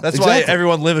 Yeah, That's exactly. why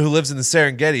everyone who lives in the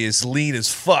Serengeti is lean as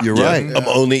fuck. You're dude. right. I'm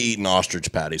only eating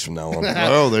ostrich patties from now on.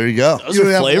 Oh, there you go. Those You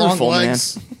are have long flavorful, man.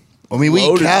 legs. I mean, we eat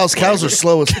Loaded cows. with Cows are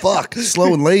slow as fuck,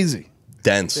 slow and lazy.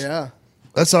 Dense. Yeah.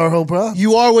 That's our whole problem.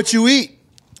 You are what you eat.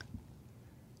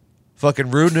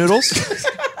 Fucking roux noodles.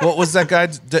 What was that guy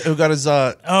who got his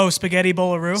Spaghetti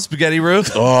bowlaroo. spaghetti roux?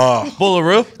 Oh,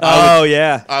 bowlaroo. Oh,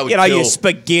 yeah. I would Get all your kill-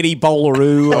 spaghetti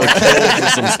bowlaroo. I would kill for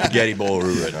some spaghetti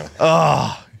bowlaroo right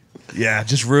now. Yeah,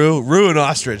 just roux and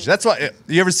ostrich. That's why.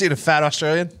 You ever seen a fat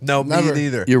Australian? No, Never. me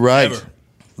neither. You're right. Never.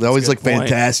 They always look point.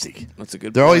 fantastic. That's a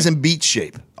good They're point. always in beach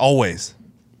shape. Always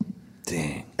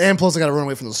Dang. And plus, I got to run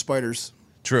away from those spiders.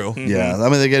 true. Yeah, I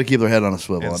mean they got to keep their head on a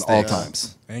swivel And at all steaks.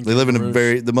 times. And They live in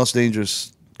kangaroos. the most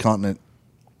dangerous continent.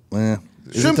 Is it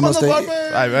Shrimp the on most the dangerous?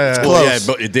 buffet. Well, yeah, Close.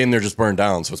 but then they're just burned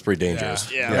down, so it's pretty dangerous.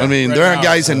 Yeah. I mean, Right there aren't now,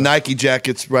 guys in Nike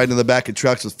jackets riding in the back of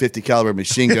trucks with 50 caliber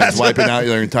machine guns wiping out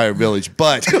their entire village.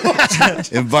 But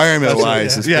environment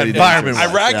wise, it's Yeah, pretty environment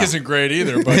dangerous. Iraq Yeah. isn't great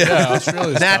either, but yeah,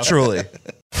 Australia's tough. Naturally.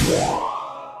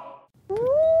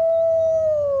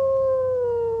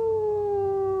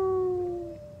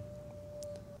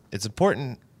 It's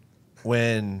important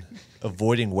when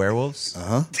avoiding werewolves.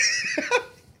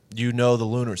 You know the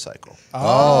lunar cycle.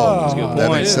 That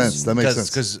makes sense. That makes sense.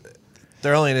 Because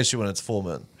they're only an issue when it's full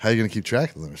moon. How are you going to keep track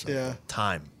of the lunar cycle? Yeah.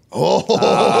 Time. Oh,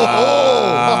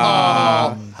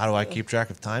 How do I keep track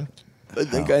of time? I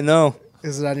think I know.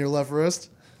 Is it on your left wrist?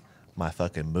 My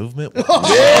fucking movement. Fuck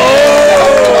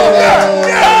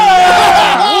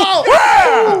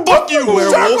you,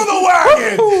 werewolf. The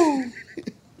wagon.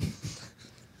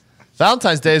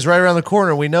 Valentine's Day is right around the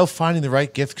corner. We know finding the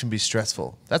right gift can be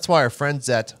stressful. That's why our friends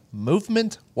at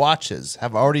Movement Watches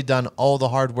have already done all the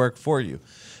hard work for you.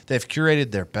 They've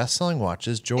curated their best-selling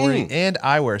watches, jewelry, and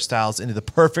eyewear styles into the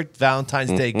perfect Valentine's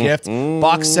Day gift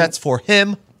box sets for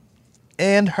him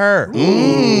and her.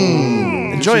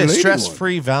 Enjoy a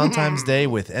stress-free Valentine's Day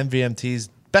with MVMT's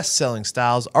best-selling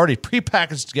styles already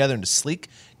pre-packaged together into sleek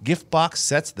gift box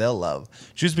sets they'll love.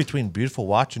 Choose between beautiful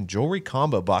watch and jewelry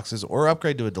combo boxes or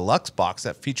upgrade to a deluxe box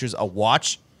that features a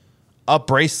watch, a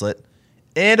bracelet,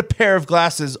 and a pair of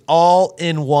glasses all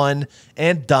in one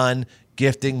and done.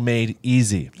 Gifting made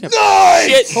easy.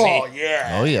 Nice! Oh,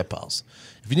 yeah, pals.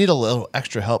 If you need a little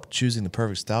extra help choosing the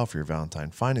perfect style for your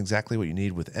Valentine, find exactly what you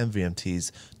need with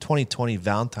MVMT's 2020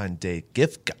 Valentine Day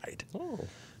gift guide.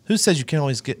 Who says you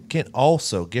can't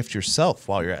also gift yourself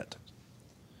while you're at it?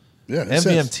 Yeah,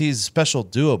 MVMT's special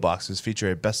duo boxes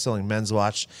feature a best-selling men's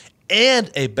watch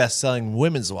and a best-selling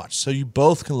women's watch, so you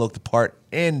both can look the part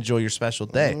and enjoy your special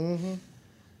day.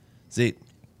 Zeke,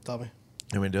 Tell me.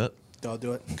 you want me to do it? Don't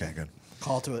do it. Okay, good.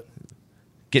 Call to it.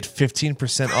 Get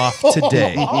 15% off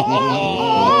today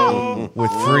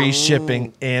with free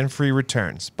shipping and free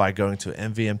returns by going to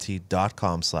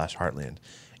mvmt.com/heartland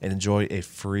and enjoy a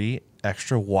free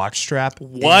extra watch strap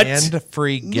and a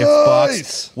free gift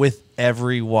box with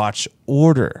every watch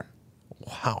order.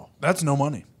 Wow. That's no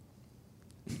money.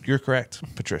 You're correct,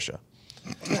 Patricia.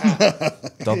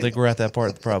 Don't think we're at that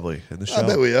part probably in the show. I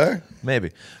bet we are. Maybe.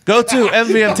 Go to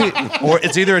MVMT, or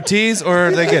it's either a tease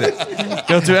or they get it.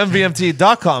 Go to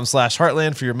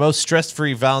MVMT.com/heartland for your most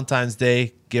stress-free Valentine's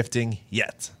Day gifting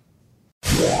yet.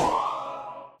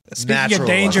 Speaking of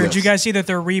danger, did you guys see that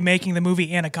they're remaking the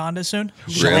movie Anaconda soon?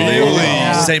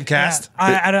 Really? Same cast?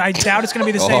 Yeah. I doubt it's going to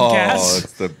be the same cast.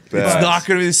 It's the best. It's not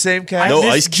going to be the same cast? No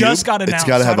this Ice Cube? just got announced. It's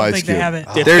gotta have so I don't Ice think they Cube.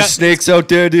 have it. There's snakes out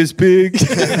there this big.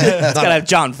 It's got to have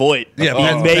John Voight. Yeah,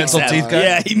 he makes pencil that. teeth guy?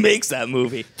 Yeah, he makes that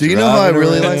movie. Do you know how I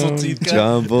really Driving like? around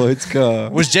John Voight's car.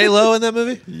 Was J-Lo in that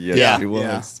movie? Yes, Yeah. he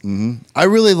was. I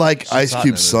really like Ice hot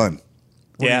Cube's in it. son.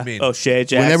 What Yeah. do you mean? O'Shea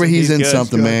Jackson. Whenever he's in good.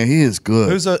 something, man, he is good.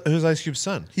 Who's Ice Cube's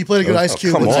son? He played a good Ice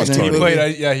Cube. come What's on, his name? Tony. He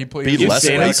played. Yeah, he played. Be You've less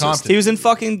seen it. racist. He was in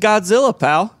fucking Godzilla,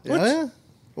 pal. Yeah.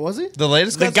 Was he? The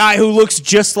latest The guy who looks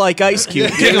just like Ice Cube.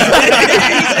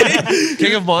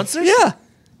 King of Monsters? Yeah.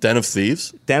 Den of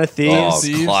Thieves? Den of Oh, Thieves.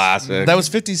 Thieves. classic. That was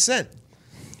 50 Cent.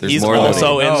 There's He's more than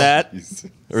also in that.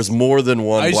 There's more than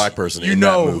one Ice- black person you in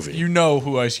know, that movie. You know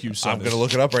who Ice Cube's son I'm is. going to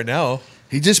look it up right now.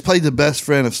 He just played the best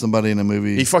friend of somebody in a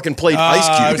movie. He fucking played Ice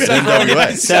Cube in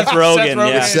NWA. Seth Rogen,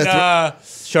 yeah. Seth and,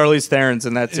 Charlize Theron's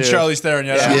in that too. and Charlize Theron,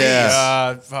 yeah.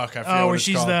 Yeah. Fuck, I forget Oh, what where it's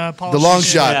she's called. the the long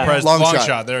politician. shot. Yeah. Long, Long shot.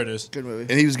 shot. There it is. Good movie.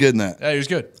 And he was good in that. Yeah, he was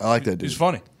good. I like that dude. He's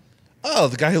funny. Oh,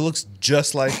 the guy who looks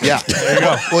just like him. Yeah. There you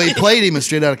go. Well, he played him in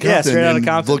Straight Outta Compton. Yeah, Straight Outta and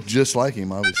Compton. looked just like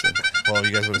him, obviously. Well,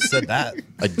 you guys would have said that.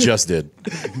 I just did.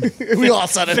 We all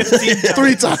said it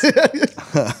 3 times.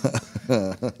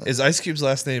 Is Ice Cube's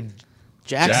last name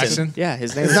Jackson. Yeah,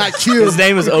 his name. Not Cube. His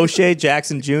name is O'Shea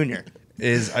Jackson Jr.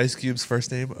 Is Ice Cube's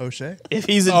first name O'Shea? If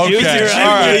he's a Okay. junior, All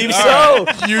I right, believe all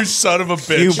so. You son of a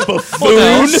bitch. You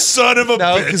buffoon. son of a No,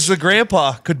 bitch. because the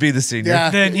grandpa could be the senior. Yeah.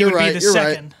 Then he You're would right, be the you're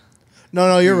right. second.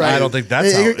 No, you're right. I don't think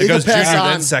that's how. It could goes pass junior,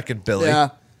 on. then second, Billy. Yeah.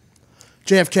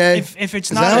 JFK. If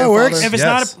it's Is not that how it works? if it's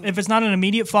Yes. not if it's not an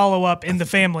immediate follow up in the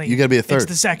family, You gotta be a third. It's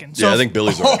the second. So Yeah, I if- think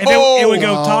Billy's right. if it would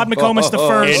go Todd McComas the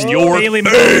first, In your Bailey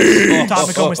McComas, Todd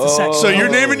McComas the second. So you're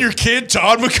naming your kid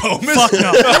Todd McComas? Fuck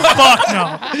no, fuck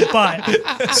no.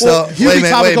 But So, he would be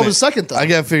Tom McComas second, though. I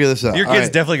got to figure this out. Your All kid's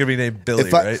right. definitely going to be named Billy,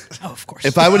 If I- right? oh, of course,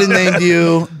 If I would have named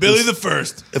you, Billy the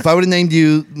First. if I would have named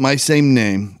you my same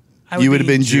name, I would you would have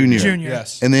be been Junior. Junior.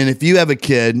 Yes. And then if you have a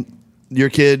kid, your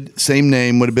kid, same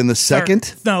name, would have been the second.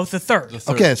 Third. No, the third.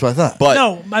 Okay, that's what I thought. But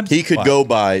No, I'm- he could go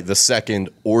by the second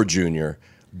or junior.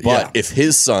 But Yeah. if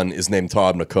his son is named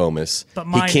Todd McComas, But he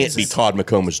mine can't is be his- Todd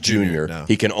McComas Jr. no.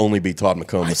 He can only be Todd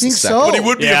McComas I think the second. so. But he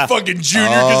would be Yeah. a fucking junior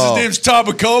because his name's Todd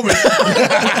McComas.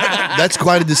 That's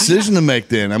quite a decision to make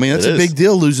then. I mean, that's It a is. big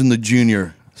deal losing the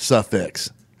junior suffix.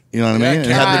 You know what I mean? And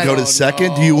God, having to go to I don't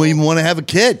second. Do you even want to have a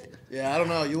kid? Yeah, I don't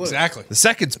know. You would. Exactly. The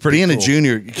second's pretty Being cool. a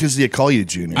junior, because they call you a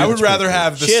junior. I would rather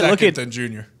have the Shit, look second at- than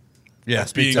junior.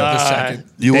 Yes, Being me too. the second.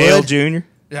 You Dale would? Jr.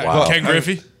 Yeah, Ken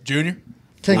Griffey Jr.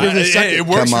 Can't give you a second. It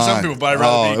works Come for some on. people, but I'd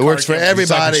rather be it works for Clark Kent. You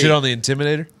talking everybody. shit on the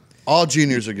Intimidator? All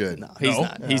juniors are good. He's No.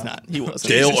 not. He's not. He wasn't.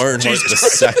 Dale Earnhardt the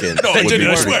second No, it would be didn't,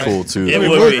 I pretty swear. cool too. It though.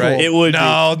 would be. Right. It would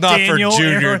No, not Daniel for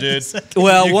junior, Earhart. dude. be.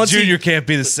 Well, Your once junior can't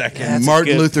be the second. That's a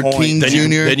Martin good Luther point. King Then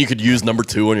Jr. you could use number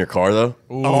 2 on your car though.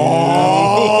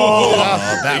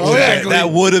 That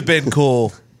would have been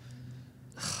cool.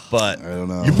 But I don't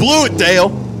know. You blew it, Dale.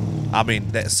 I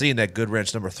mean, seeing that Good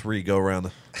Ranch number 3 go around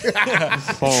the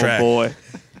Oh track. boy.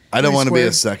 I don't want to be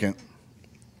a squared. second.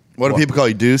 What do people call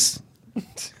you, Deuce?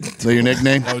 Is that your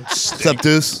nickname? What's up,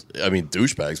 Deuce? I mean,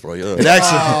 douchebags, bro. Yeah.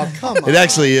 It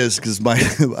actually is because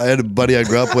I had a buddy I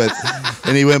grew up with,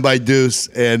 and he went by Deuce,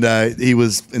 and he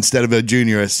was, instead of a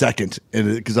junior, a second,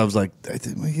 and because I was like, I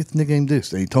think well, his nickname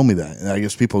Deuce, and he told me that, and I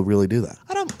guess people really do that.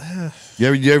 I don't.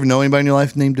 You ever know anybody in your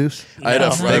life named Deuce? I had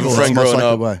a friend growing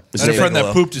up. I had a friend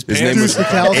that pooped his pants. His name was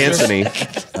Anthony,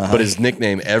 but his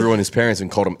nickname, everyone, his parents,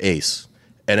 called him Ace.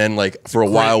 And then, like, for a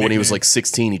while when he was like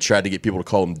 16, he tried to get people to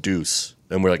call him Deuce.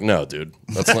 And we're like, no, dude.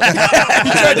 That's not.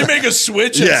 You tried to make a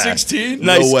switch at 16?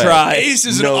 Nice try. Ace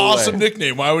is an awesome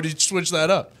nickname. Why would he switch that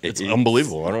up? It's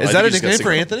unbelievable. I don't know. Is that a nickname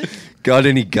for Anthony? Got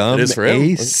any gum? It is for him.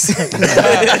 Ace.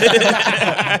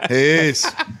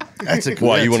 Ace. That's a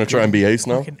Why, you want to try and be Ace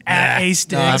now? Ace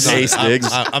Diggs. Ace Diggs.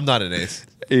 I'm not an ace.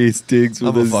 Ace Diggs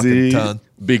with I'm a a fucking Z. ton.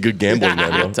 Be a good gambling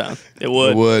man, though. It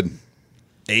would. It would.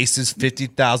 Ace's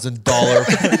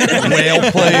 $50,000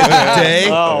 whale play of the day.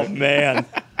 Oh, man.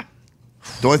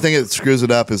 The only thing that screws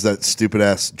it up is that stupid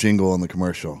ass jingle in the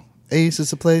commercial. Ace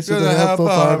is a place with a helpful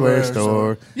hardware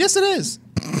store. Yes, it is.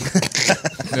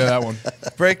 Yeah, that one.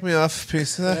 Break me off a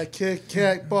piece of that. Kit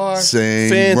Kat bar. Same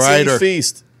Fancy writer.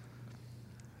 feast.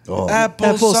 Oh.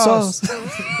 Applesauce.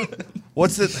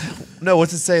 What's it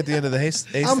say at the end of the Ace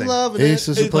I'm thing? loving Ace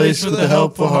it. is a place with a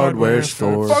helpful hardware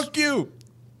store. Fuck you.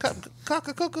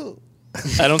 Cock-a-cuckoo.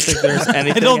 I don't think there's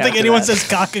anything. I don't think after anyone that. says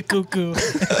cock cuckoo.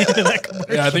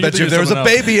 Yeah, I think Bet you if there was a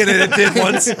baby in it, it did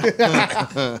once.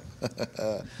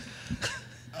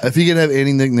 If you could have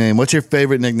any nickname, what's your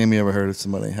favorite nickname you ever heard of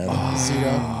somebody having?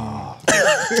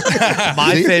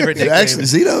 My favorite nickname. Actually,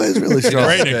 Zito is really strong.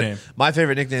 Great nickname. My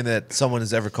favorite nickname that someone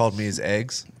has ever called me is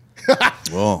Eggs.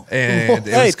 Oh. And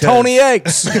it Hey, was 'cause- Tony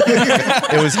Eggs.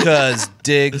 It was because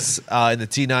Diggs in the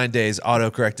T9 days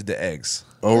auto-corrected to Eggs.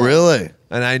 Oh, really?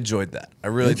 And I enjoyed that. I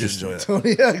really did enjoy that.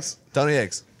 Tony X. Tony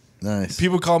Eggs. Nice.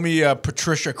 People call me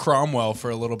Patricia Cromwell for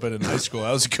a little bit in high school.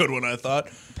 That was a good one, I thought.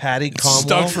 Patty Cromwell.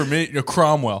 Stuck for me.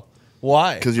 Cromwell.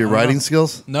 Why? Because your writing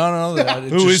skills? No.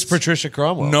 Who is Patricia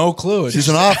Cromwell? No clue. She's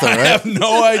an author, I right? have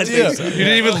no idea. You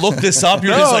didn't even look this up.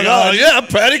 You're No, just like, no. oh, yeah,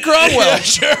 Patty Cromwell. Yeah,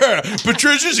 sure.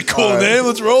 Patricia's a cool name.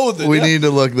 Let's roll with it. We Yeah. need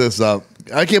to look this up.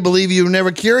 I can't believe you were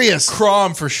never curious.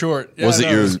 Crom for short. Yeah, Was it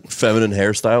no, your feminine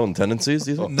hairstyle and tendencies?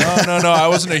 Do you think? No. I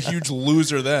wasn't a huge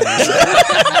loser then.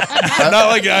 Not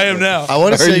like I am now. I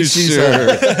want to say you she's. sure?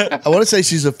 I want to say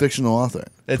she's a fictional author.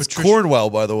 It's Cornwell,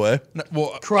 by the way.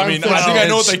 Well, Crime I mean, fiction. I think I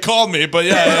know what they called me, but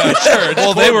yeah, sure.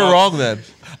 Well, they were wrong then.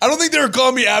 I don't think they were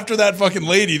calling me after that fucking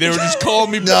lady. They were just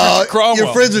calling me No, Patricia Cromwell.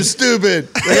 your friends are stupid.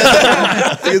 They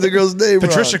got the girl's name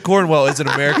Patricia wrong. Cornwell is an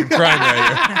American crime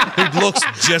writer who looks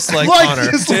just like Like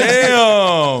Connor. this-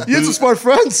 Damn. You have some smart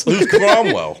friends. Who's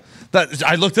Cromwell?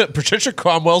 I looked at Patricia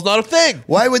Cromwell's not a thing.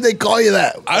 Why would they call you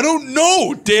that? I don't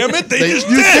know. Damn it. They just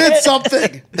You did. did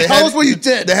something. They Tell had- us what you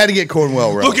did. They had to get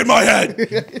Cornwell right. Look at my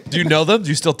head. Do you know them? Do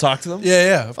you still talk to them?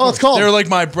 Yeah. Of Oh, it's called. They're like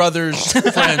my brother's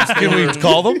friends. Can we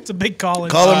call them? It's a big college.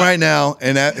 Call them right now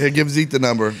and give Zeke the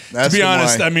number. To be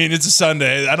honest, I mean, it's a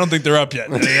Sunday. I don't think they're up yet.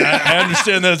 I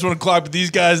understand that it's 1 o'clock, but these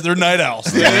guys, they're night owls.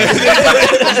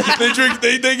 They drink,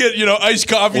 they get, iced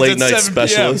coffees Late at night 7 p.m.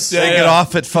 specialists. They get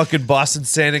off at fucking Boston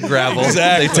Sand and Gravel.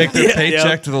 Exactly. They take their Yeah, paycheck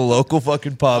yeah. to the local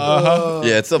fucking pub.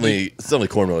 Yeah, it's definitely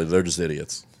Cornwell. They're just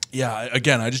idiots. Yeah,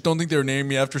 again, I just don't think they were naming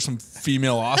me after some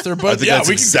female author, but I think yeah, that's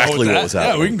we can exactly go with what that. was Yeah,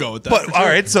 happening. we can go with that. But for all sure.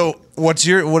 right, so what's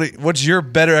your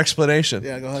better explanation?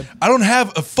 Yeah, go ahead. I don't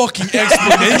have a fucking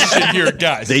explanation here,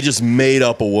 guys. They just made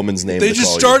up a woman's name. They to just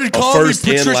call started you. calling a first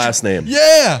me and Patricia. last name.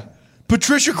 Yeah,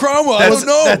 Patricia Cromwell. I don't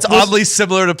know. That's oddly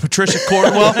similar to Patricia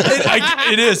Cornwell.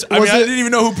 It is. I Was mean, I it- didn't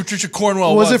even know who Patricia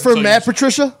Cornwell was. Was it for until Matt you-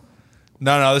 Patricia?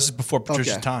 No, this is before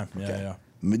Patricia's Okay. time. Yeah.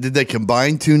 Did they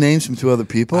combine 2 names from 2 other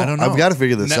people? I don't know. I've got to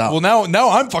figure this out. Well, now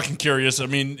I'm fucking curious. I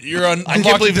mean, you're on. I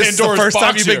can't believe this is the first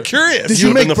time you've been curious. Did You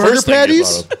you would've been make the burger first thing you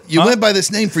patties? thought You went by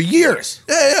this name for years.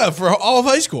 Yeah, for all of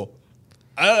high school.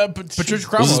 Patricia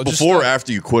Cromwell. This is just before or started-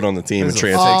 after you quit on the team and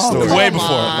transferred Oh, story. come Way on.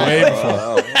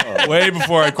 before. Way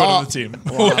before I quit on the team.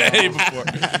 Way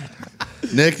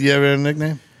before. Nick, you ever have a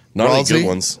nickname? Not any Ralsei? good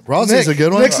ones. Ralsei's a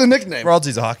good one. Nick's a nickname.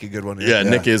 Ralsei's a hockey good one. Yeah,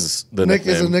 Nick is the Nick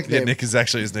nickname. is a Yeah, nickname. Nick is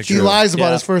actually his nickname. He lies about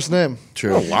Yeah. his first name.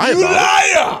 True. Lie about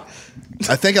Liar!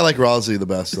 I think I like Ralsei the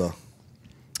best, though.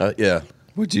 it. Yeah.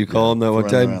 What'd you call him that one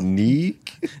Run time? around.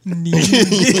 Neek?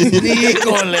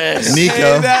 Nicholas. Pay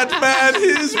Nico. that man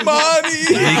his money.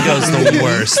 Nico's the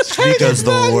worst. Nico's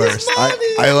the worst.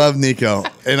 I love Nico,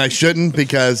 and I shouldn't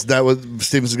because that was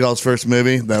Steven Seagal's first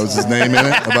movie. That was his name in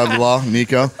it, Above the Law,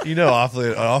 Nico. You know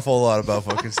an awful lot about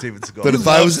fucking Steven Seagal. But if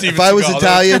Steven I was Seagal,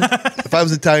 Italian, if I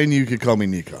was Italian, you could call me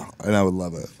Nico, and I would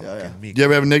love it. Do you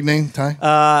ever have a nickname, Ty?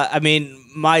 I mean,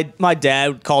 My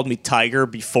dad called me Tiger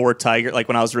before Tiger, like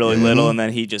when I was really little, and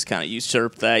then he just kind of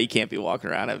usurped that. You can't be walking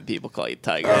around having people call you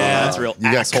Tiger. Yeah, that's a real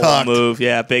asshole cucked. move.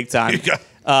 Yeah, big time.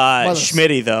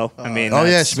 Schmitty though. I mean, Oh,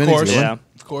 yeah, that's- Schmitty's good. Yeah.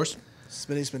 Of course.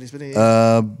 Spinny.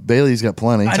 Bailey's got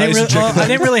plenty. I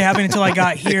didn't really have it until I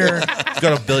got here. He's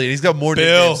got a billion. He's got more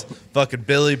Bill. nicknames. Fucking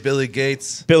Billy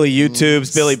Gates, Billy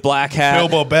YouTubes, Billy Black Hat.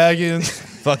 Bilbo Baggins,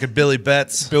 fucking Billy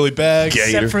Betts. Billy Bags.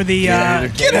 Except for the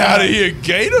Get out of here,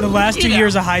 Gator. the last 2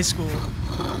 years of high school.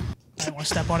 I don't want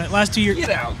to step on it. Last 2 years. Get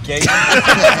out, Gator.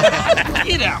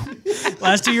 Get out.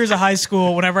 Last 2 years of high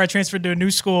school, whenever I transferred to a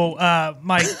new school,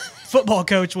 my football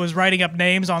coach was writing up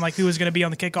names on like who was going to be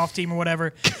on the kickoff team or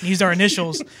whatever. And he used our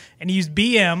initials, and he used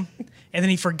BM, and then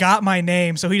he forgot my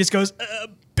name, so he just goes,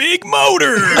 Big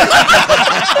Motor.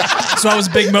 So I was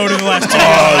Big Motor the last 2 years.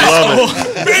 I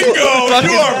love it. Bingo.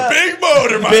 You are Big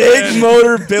Motor, my Big man.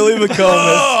 Motor Billy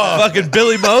McComas. Fucking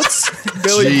Billy Moats.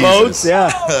 Billy Jesus. Boats, yeah.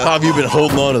 How have you been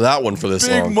holding on to that one for this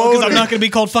long? Because I'm not going to be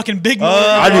called fucking Big Motor.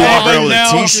 I'd be walking around with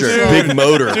now. a T-shirt, Big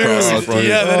Motor across the front.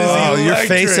 Yeah, that is Oh, your electric.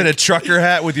 face in a trucker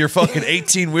hat with your fucking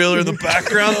 18-wheeler in the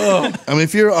background. I mean,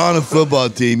 if you're on a football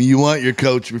team, you want your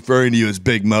coach referring to you as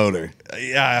Big Motor.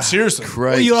 Yeah. Seriously.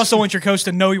 Well, you also want your coach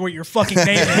to know what your fucking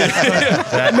name is.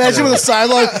 Imagine with a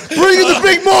sideline. Bring in the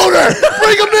Big Motor.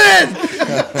 Bring him in.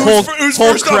 Who's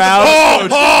Whole first crowd.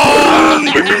 Oh,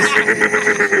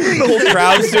 The whole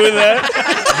crowd's doing that.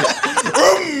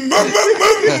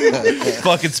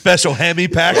 Fucking special Hemi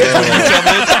package when you come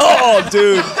in. Oh,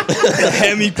 dude. The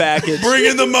Hemi package. bring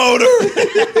in the motor.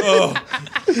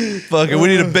 Fucking, we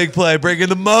need a big play. Bring in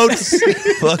the Moats.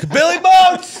 Fucking Billy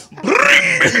Moats.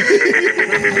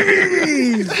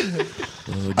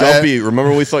 Dumpy.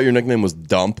 Remember we thought your nickname was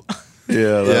Dump?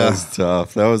 Yeah, that was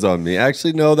tough. That was on me.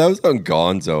 Actually, no, that was on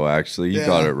Gonzo, actually. You Yeah.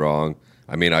 got it wrong.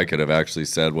 I mean, I could have actually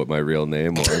said what my real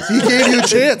name was. He gave you a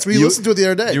chance. We listened to it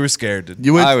the other day. You were scared, dude.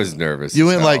 You went. I was nervous. You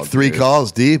as went like hell, 3 dude.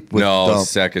 calls deep. With No, Dump.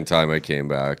 second time I came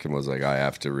back and was like, I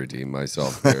have to redeem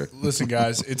myself here. Listen,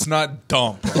 guys, it's not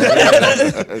dump. Dump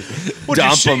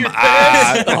him.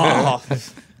 That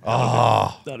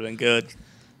would have been good.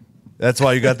 That's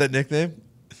why you got that nickname?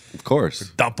 Of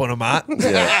course. Dumping them out.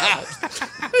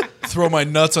 Throw my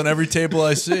nuts on every table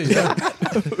I see.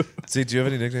 See, do you have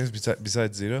any nicknames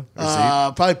besides Zito?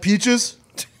 Or Probably Peaches.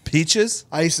 Peaches?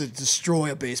 I used to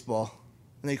destroy a baseball,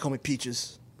 and they call me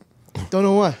Peaches. Don't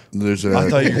know why. There's I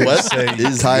thought you were going to say.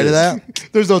 tie to that.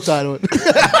 There's no tie to it.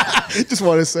 Just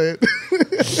want to say it.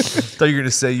 thought you were going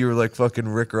to say you were like fucking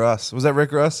Rick Ross. Was that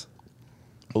Rick Ross?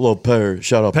 Hello, Pears.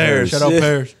 Shout out Pears. Pears. Shout out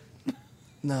Pears.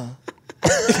 No.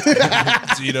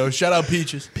 Zito. Shout out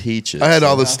Peaches. Peaches. I had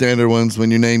all the standard ones. When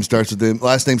your name starts with M,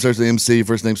 last name starts with MC,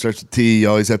 first name starts with T. You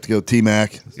always have to go T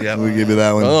Mac. Yeah. we give you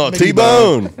that one. Oh,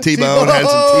 T-Bone. T-Bone had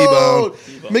some T-Bone.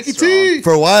 Mickey T.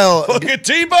 For a while, Fucking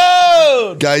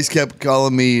T-Bone! guys kept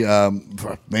calling me,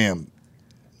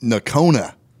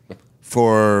 Nakona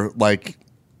for like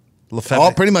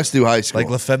all pretty much through high school. Like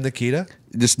La Femme Nikita?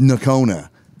 Just Nakona,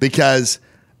 because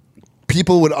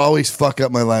people would always fuck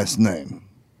up my last name.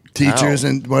 Teachers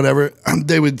and whatever,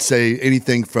 they would say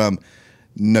anything from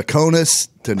Nakonas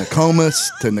to Nokomis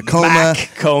to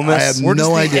Nakoma. Comas. I have Where does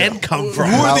no the idea. N come from?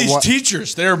 Who are How- these what-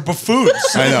 teachers? They're buffoons.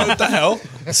 I know. What the hell?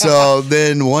 So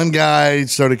then one guy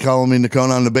started calling me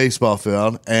Nakona on the baseball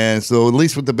field, and so at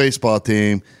least with the baseball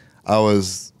team, I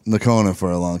was Nakona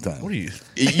for a long time. What are you?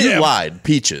 You lied.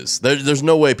 Peaches. There's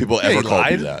no way people ever you called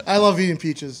you lied. that. I love eating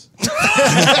peaches.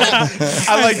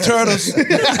 I like turtles.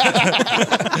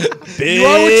 Big You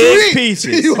are what you eat.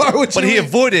 Peaches. You are what But you he eat.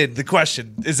 avoided the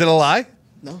question. Is it a lie?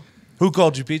 No. Who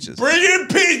called you Peaches? Bring in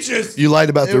Peaches. You lied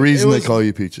about the It reason was- they call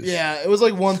you Peaches. Yeah, it was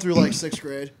like 1 through like 6th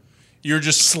grade. You're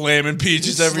just slamming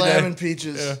Peaches every day. Slamming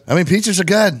peaches. I mean, peaches are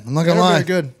good. I'm not They're gonna lie.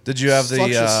 very good. Did you have the?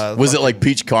 Succious. Was it like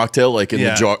peach cocktail, like in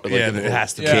Yeah. the jar, like Yeah, in the it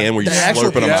has to be. can where you The actual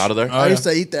slurping them peach. out of there? I used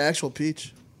to eat the actual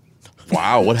peach.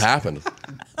 Wow, what happened?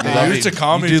 They used to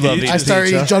call me You do love Peaches. I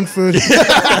started eating junk food.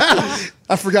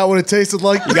 I forgot what it tasted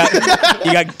like. You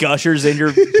got gushers in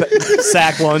your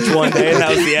sack lunch one day, and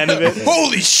that was the end of it.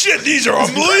 Holy shit, these are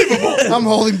unbelievable. I'm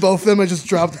holding both of them. I just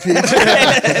dropped the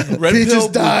peach. Red Peaches pill,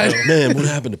 blue died. pill. Man, what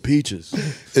happened to Peaches?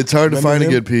 It's hard to find a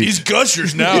him? good peach. He's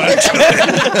gushers now, actually.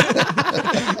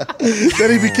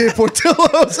 Then he became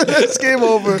Portillo's, and it's game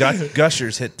over.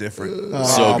 Gushers hit different.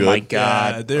 So good. Oh my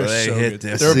god. They're They so hit good.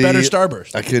 different. They're a better See,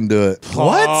 Starburst. I couldn't do it.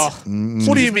 What? Oh.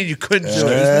 What do you mean you couldn't?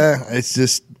 It's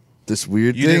just this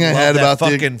weird You thing didn't I love had that about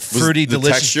fucking the. fruity, the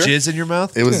delicious texture? jizz in your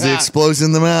mouth. It was the explosion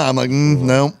in the mouth. I'm like,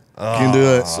 no, can't do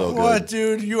it. So good. What,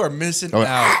 dude? You are missing Oh,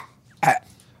 out.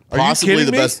 Possibly kidding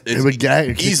the me? best. It would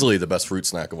gag. Easily the best fruit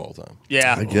snack of all time.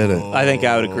 Yeah. I get it. I think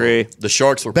I would agree. The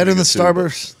Sharks were Better pretty than good too,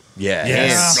 but Starburst. Yeah.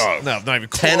 Yes. hands. No, not even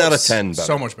 10 out of 10. Better.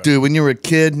 So much better. Dude, when you were a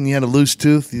kid and you had a loose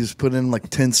tooth, you just put in like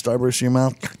 10 Starbursts in your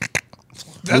mouth.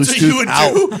 That's loose what tooth you would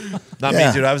out. do. Not Yeah.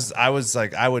 me, dude. I was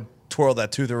like, I would twirl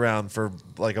that tooth around for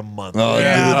like a month. Oh,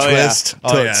 Yeah. do the Oh, yeah. twist. Oh,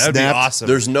 till yeah, it that'd be snapped. awesome.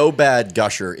 There's no bad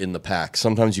gusher in the pack.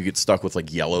 Sometimes you get stuck with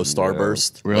like yellow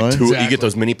Starburst. Really? Like two, You Exactly. get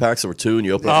those mini packs that were 2 and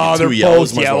you open Oh, up they're 2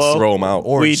 yellows. both Might as well yellow. throw them out.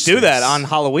 Or- We do that snakes. on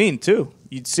Halloween too.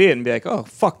 You'd see it and be like, "Oh,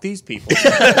 fuck these people."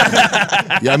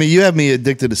 Yeah, I mean, you have me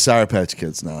addicted to Sour Patch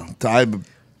Kids now.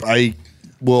 I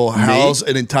will house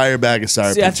an entire bag of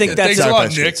Sour See, Patch I think Kids. that's Thanks a Sour lot,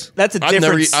 Patch Nick. Kids. that's a I've never.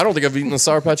 difference. I don't think I've eaten a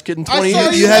Sour Patch Kid in 20 I saw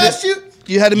years. you had last it- year.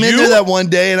 You had him in You? there that one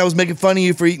day, and I was making fun of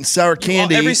you for eating sour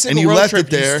candy, every and single you road left trip,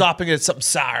 it there. you stopping at something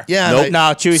sour. Yeah, Nope. and I-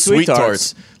 Nah, chewy sweet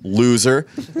tarts. Loser.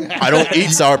 I don't eat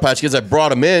Sour Patch Kids. I brought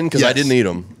them in because I Yes. didn't eat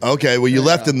them. Okay, well, you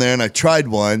left them there, and I tried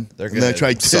one, They're and then I good.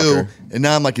 tried 2, Sucker. and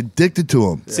now I'm like addicted to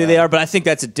them. See, they are, but I think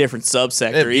that's a different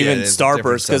subsector, Yeah, even it is a different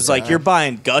Starburst, because like subsector. you're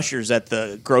buying Gushers at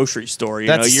the grocery store. You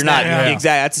That's know, a you're not snack. Yeah.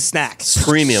 exactly. That's a snack.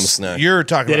 Premium snack. You're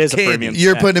talking It about is a candy. premium.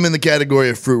 You're snack. putting them in the category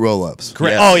of fruit roll-ups.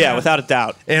 Correct. Oh yeah, without a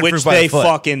doubt. And Which fruit by the they foot.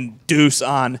 fucking deuce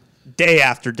on day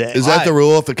after day. Is that the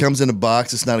rule? If it comes in a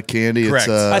box, it's not a candy. Correct.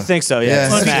 It's, I think so. Yeah. yeah.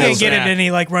 Well, if you Snack. can't get it at Snack. any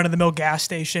like run of the mill gas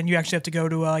station, you actually have to go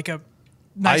to like a I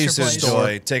nicer used to place.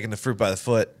 enjoy taking the fruit by the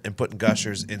foot and putting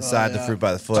Gushers inside the fruit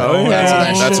by the foot. Oh,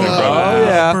 yeah. That's incredible. Oh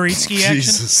yeah. Baritsky action.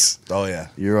 Jesus. Oh, yeah.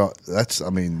 You're all, that's. I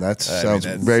mean, that sounds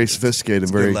that's- very sophisticated.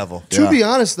 good Very level. Yeah. To be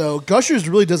honest, though, Gushers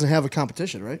really doesn't have a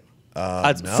competition, right?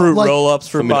 That's no. fruit Like- roll-ups,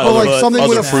 fruit by Or the like foot. something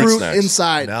with a other fruit fruit snacks.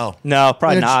 inside. No. No,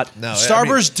 probably It's- not. No,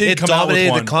 Starburst did it come out with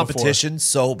dominated one the competition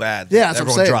so bad. Yeah, that's what I'm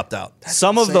everyone saying. dropped out.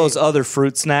 Some of insane. those other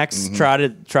fruit snacks try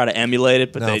to emulate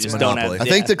it, but No, they it's just don't have. Monopoly.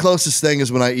 I think the closest thing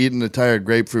is when I eat an entire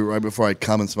grapefruit right before I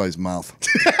come in somebody's mouth.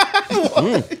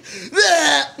 I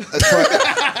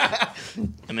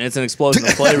mean, it's an explosion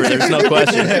of flavor. There's no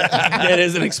question. It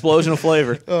is an explosion of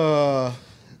flavor.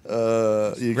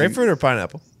 Grapefruit or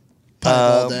pineapple?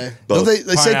 All day. No, they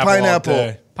say all pineapple.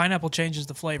 day. Pineapple changes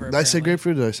the flavor. Did I say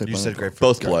apparently. grapefruit? Or did I say You pineapple? said grapefruit.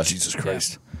 Both play. Jesus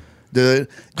Christ. The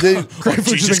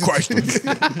Jesus Christ.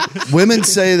 women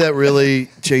say that really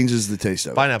changes the taste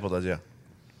of it. Pineapple does, yeah.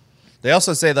 They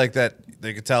also say like that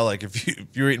they could tell like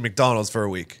if you're eating McDonald's for a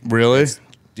week. Really?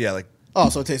 Yeah, like Oh,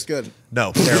 so it tastes good.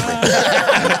 no, terrible.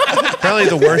 Apparently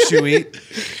the worse you eat,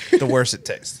 the worse it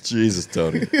tastes. Jesus,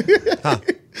 Tony.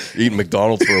 Eating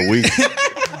McDonald's for a week.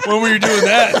 When were you doing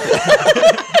that?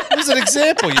 It was an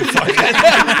example, you fucking.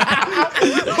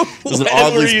 It was an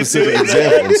oddly specific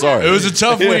example. I'm sorry. It was a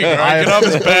tough week. All right, get off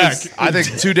his back. I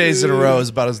think 2 days in a row is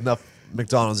about as enough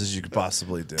McDonald's as you could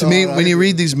possibly do. To me, when you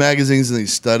read these magazines and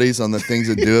these studies on the things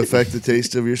that do affect the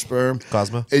taste of your sperm,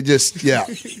 Cosmo? it just,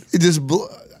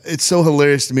 it's so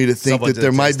hilarious to me to think Someone that did there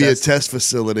a might taste be test. a test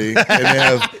facility and they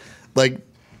have, like,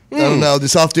 I don't know,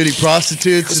 just off-duty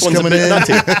prostitutes just one's a coming bit in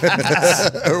nutty.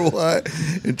 or what,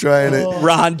 and trying it.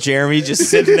 Ron Jeremy just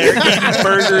sitting there eating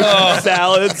burgers and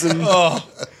salads and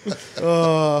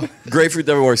Grapefruit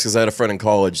never works because I had a friend in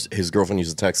college. His girlfriend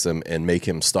used to text him and make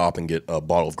him stop and get a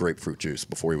bottle of grapefruit juice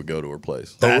before he would go to her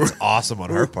place. That's awesome on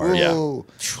her part. Yeah. Oh,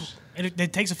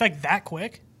 It takes effect that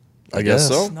quick. I guess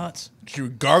so. It's nuts. You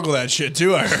would gargle that shit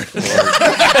too, I heard.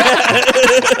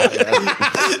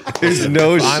 There's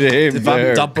no shame If there.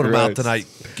 I'm dumping them out Christ.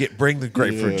 tonight, bring the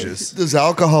grapefruit juice. Does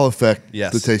alcohol affect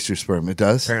Yes. the taste of your sperm? It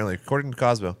does? Apparently, according to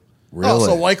Cosmo. Really? Oh,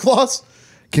 so White Claws?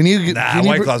 Can you, Nah, can you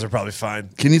White br- Claws are probably fine.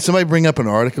 Can you somebody bring up an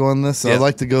article on this? Yeah. I'd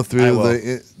like to go I through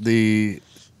will. the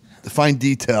fine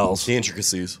details, The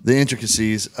intricacies. the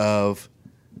intricacies of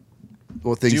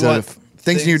what things you that want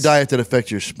things in your things diet that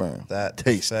affect your sperm. that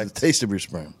taste, affect- the taste of your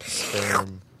sperm.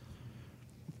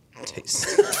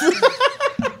 Taste.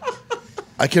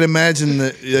 I can imagine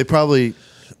that they probably.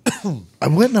 I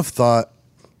wouldn't have thought.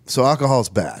 So alcohol is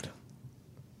bad.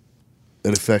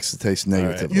 It affects the taste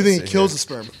negatively. You think see it kills here. the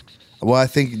sperm? Well, I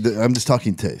think I'm just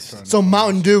talking taste. So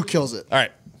Mountain Dew kills it. All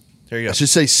right. Here you go. I should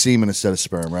say semen instead of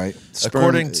sperm, right? Sperm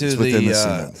According is to within the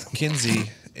semen. Kinsey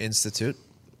Institute,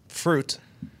 fruit,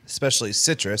 especially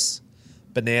citrus,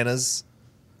 bananas,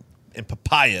 and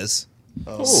papayas,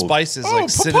 spices like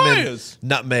cinnamon, papayas.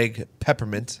 nutmeg,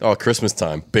 peppermint, Oh, Christmas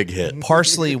time. Big hit.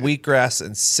 parsley, wheatgrass,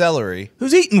 and celery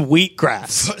who's eating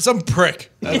wheatgrass? Some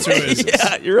prick. That's who it is.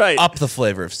 Yeah, you're right. up the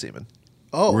flavor of semen.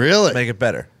 Oh, Really? Make it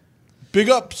better. Big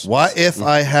ups. What if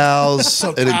I house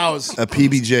So a cows.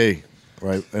 PBJ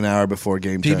right an hour before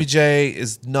game time? PBJ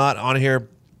is not on here.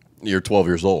 You're 12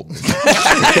 years old. You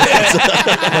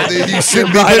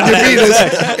shouldn't be putting your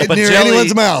penis But near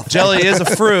anyone's mouth. Jelly is a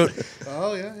fruit.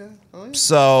 Oh, yeah. Oh, yeah.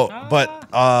 So, but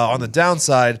on the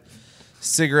downside,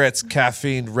 cigarettes,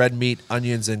 caffeine, red meat,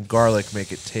 onions, and garlic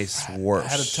make it taste worse.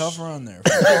 Had a tough run there.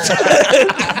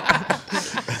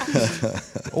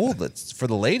 Oh, that's for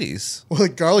the ladies. Well,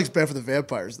 like garlic's bad for the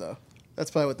vampires, though. That's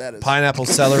probably what that is. Pineapple,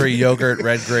 celery, yogurt,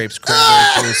 red grapes,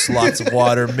 cranberry juice, lots of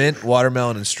water, mint,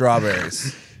 watermelon, and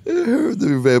strawberries.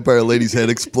 The vampire lady's head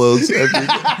explodes.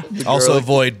 Also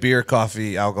avoid beer,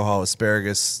 coffee, alcohol,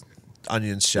 asparagus,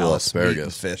 onions, shallots, asparagus. meat,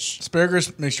 and fish.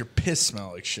 Asparagus makes your piss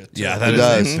smell like shit. Too. Yeah, that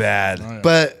does. is bad.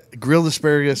 But grilled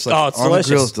asparagus, like, it's on delicious.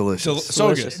 the grill is delicious.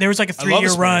 So good. There was like a I love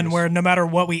 3-year run asparagus. where no matter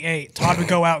what we ate, Todd would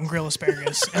go out and grill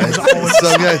asparagus. And it was always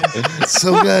So good. It's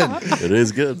so good. It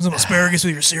is good. some asparagus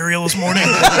with your cereal this morning.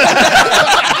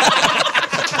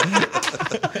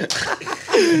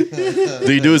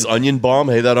 Do you do his onion bomb?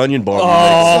 Hey, that onion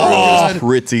bomb is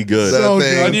pretty good. That So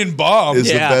thing good. Onion bomb. is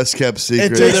Yeah. the best kept It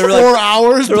secret. takes They're 4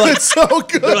 hours, but like- it's so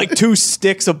good. There are like 2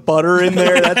 sticks of butter in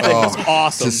there. That thing was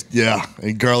awesome.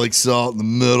 And garlic salt in the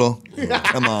middle.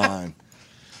 Come on.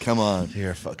 Come on.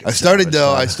 You're fucking.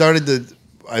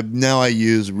 Now I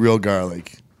use real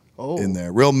garlic in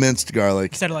there. Real minced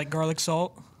garlic Instead of like garlic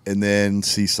salt. and then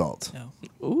sea salt.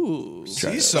 Ooh.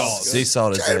 Sea salt. Sea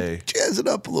salt is a. Jazz it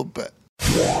up a little bit.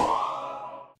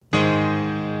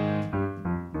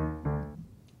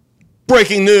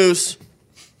 Breaking news.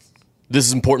 This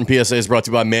is important PSA is brought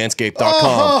to you by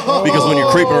Manscaped.com. Because when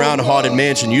you're creeping around a haunted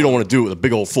mansion, you don't want to do it with a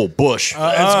big old full bush.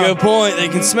 That's a good point. They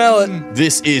can smell it.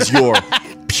 This is your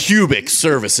pubic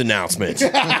service announcement.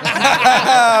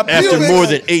 After more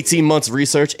than 18 months of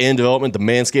research and development, the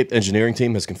Manscaped engineering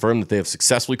team has confirmed that they have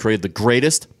successfully created the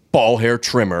greatest ball hair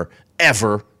trimmer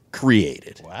ever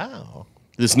created. Wow.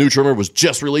 This new trimmer was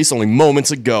just released only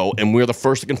moments ago, and we're the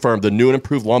first to confirm the new and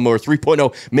improved Lawnmower 3.0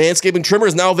 Manscaping trimmer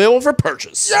is now available for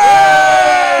purchase.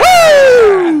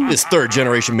 This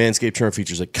third-generation Manscaped trimmer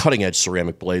features a cutting-edge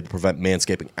ceramic blade to prevent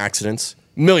manscaping accidents.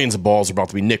 Millions of balls are about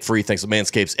to be nick-free thanks to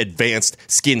Manscaped's advanced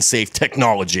skin-safe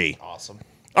technology. Awesome.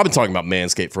 I've been talking about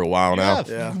Manscaped for a while now.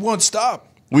 You won't stop.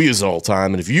 We use it all the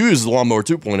time, and if you use the Lawnmower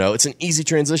 2.0, it's an easy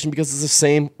transition because it's the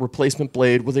same replacement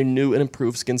blade with a new and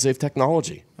improved skin-safe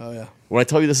technology. Oh, yeah. When I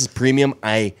tell you this is premium,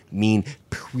 I mean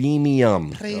premium.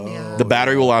 The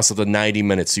battery will last up to 90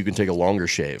 minutes, so you can take a longer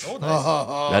shave.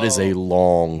 That is a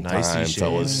long time, shave.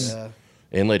 fellas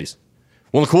and ladies.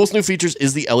 One of the coolest new features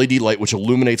is the LED light, which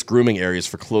illuminates grooming areas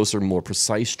for closer, more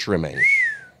precise trimming.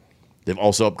 They've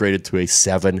also upgraded to a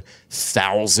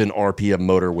 7,000 RPM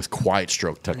motor with quiet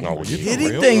stroke technology.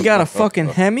 Anything got a fucking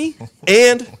Hemi?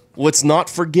 And let's not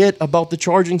forget about the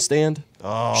charging stand.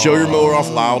 Show your mower off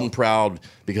loud and proud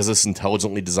because this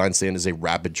intelligently designed stand is a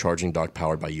rapid charging dock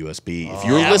powered by USB. If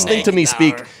you're listening to me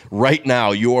speak right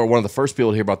now, you are one of the first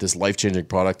people to hear about this life-changing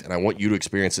product, and I want you to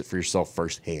experience it for yourself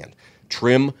firsthand.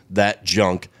 Trim that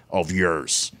junk of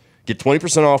yours. Get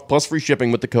 20% off plus free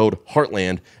shipping with the code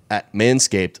Heartland at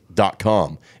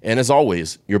manscaped.com. And as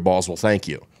always, your balls will thank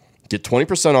you. Get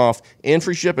 20% off and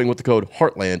free shipping with the code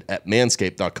Heartland at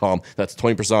manscaped.com. That's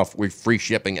 20% off with free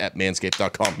shipping at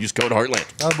manscaped.com. Use code Heartland.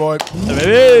 Oh, boy.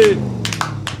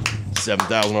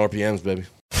 7,000 RPMs, baby.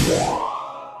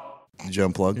 Did you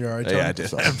unplug? You all right, Yeah, I Tony? did.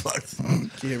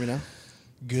 Can you hear me now?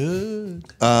 Good.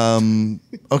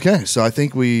 Okay, so I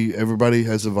think everybody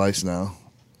has advice now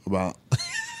about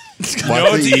Know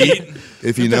what to eat.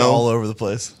 If you Been all know, over the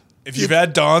place. If you've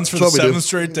had Dawn's for the That's what we do. 7th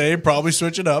straight day, probably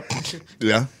switch it up.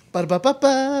 yeah,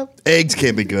 Ba-da-ba-ba-ba. eggs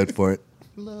can't be good for it.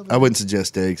 I wouldn't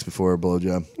suggest eggs before a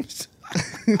blowjob.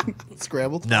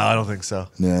 Scrambled. No, I don't think so.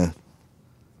 Yeah,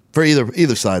 for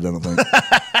either side, I don't think.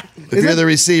 If you're the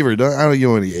receiver, I don't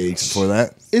give any eggs before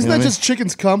that. Isn't You know that what I just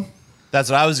chickens cum? That's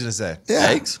what I was gonna say. mean? Yeah.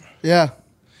 Eggs? Yeah.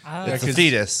 It's a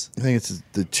fetus. I think it's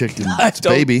the chicken's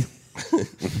don't- baby.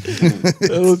 I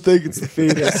don't think it's the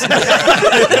fetus.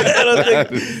 I don't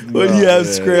think when you have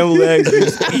scrambled eggs, you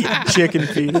just eat chicken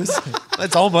fetus.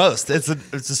 It's almost. It's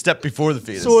a step before the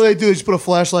fetus. So what do? They just put a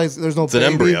flashlight. There's no It's an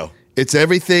embryo. It's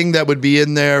everything that would be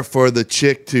in there for the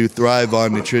chick to thrive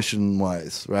on nutrition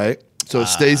wise, right? So it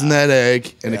stays in that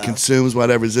egg and it consumes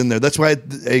whatever's in there. That's why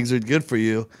eggs are good for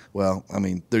you. Well, I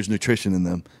mean, there's nutrition in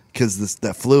them because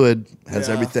that fluid has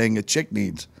everything a chick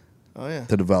needs Oh yeah.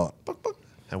 to develop.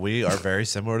 And we are very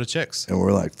similar to chicks. And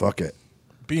we're like, fuck it.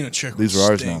 Being a chick These would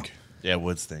are ours stink. Yeah,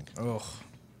 wood stink. Ugh.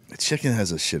 The chicken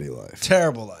has a shitty life.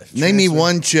 Terrible life. Name me Transfer.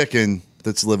 one chicken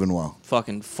that's living well.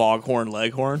 Fucking foghorn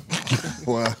leghorn.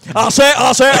 Well, I'll say it.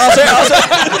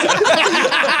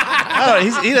 I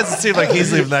don't know, he doesn't seem like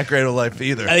he's living that great of a life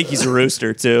either. I think he's a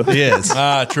rooster too. He is.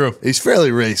 Ah, true. he's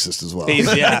fairly racist as well.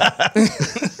 Yeah.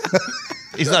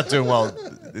 He's not doing well.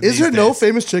 Is these there no days.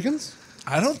 famous chickens?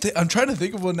 I don't think. I'm trying to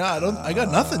think of one now. I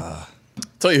got nothing.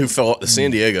 Tell you who fell off. The San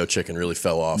Diego chicken really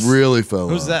fell off. Really fell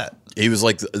Who's off. that? He was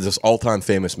like this all-time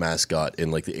famous mascot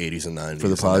in like the 80s and 90s. For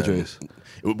the and then Padres.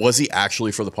 Was he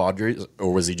actually for the Padres,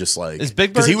 or was he just like? Is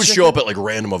Big because he Bird would chicken? show up at like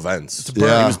random events.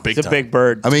 Yeah. He was big It's a time. big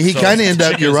bird. I mean, he So kind of ended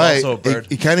up. chicken You're is right. also a bird.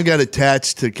 He kind of got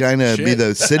attached to kind of be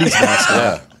the city's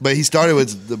mascot. But he started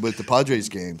with the Padres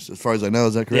games, as far as I know.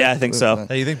 Is that correct? Yeah, I think so.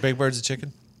 Hey, you think Big Bird's a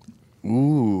chicken?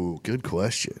 Ooh, good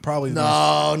question. Probably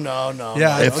not. No.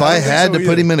 Yeah, If I had to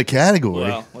put him in a category,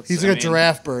 Well, He's like a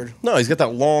giraffe bird. No, he's got that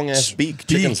long ass beak.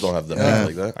 Chickens don't have that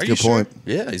beak like that. Are you good point.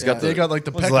 Yeah, he's got They the. got like the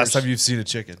When's the last peckers. time you've seen a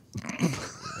chicken?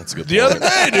 That's a good. The other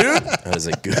day, dude. That is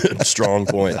a good, strong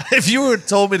point. If you were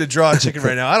told me to draw a chicken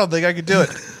right now, I don't think I could do it.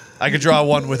 I could draw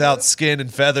one without skin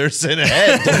and feathers and a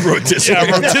head. Rotisserie.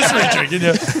 Yeah, rotisserie chicken.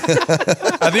 Yeah.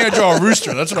 I think I draw a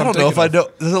rooster. That's what I I'm don't know thinking. if I know.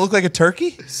 Does it look like a turkey?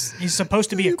 He's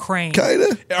supposed to be a crane. kind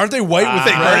of. Aren't they white with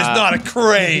Big the Bird is not a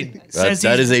crane. That, Says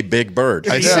that he's- is a big bird.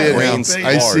 I see it Crane's now.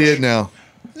 I see it now.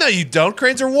 No, you don't.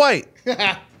 Cranes are white.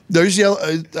 There's yellow.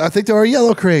 I think there are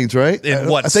yellow cranes, right? In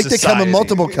what I think they come in society?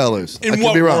 multiple colors. I In could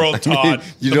what be wrong. world, Todd?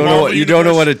 You The don't know Marvel what you don't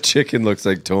know universe? what a chicken looks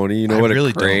like, Tony. You know I what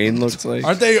really a crane looks like.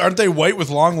 Aren't they white with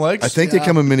long legs? I think they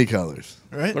come in many colors.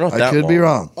 right. They're not I that could be long.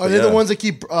 wrong. Are they Yeah. the ones that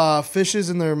keep fishes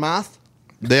in their mouth?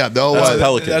 Yeah, no. That's uh, a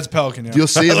pelican. That's pelican. Yeah. You'll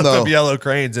see I them looked though. up yellow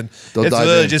cranes, and They'll it's dive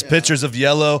literally in. just pictures of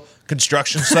yellow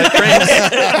construction site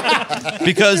cranes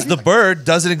because the bird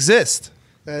doesn't exist.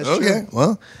 That's Okay,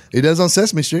 well, he does on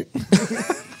Sesame Street.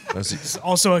 It's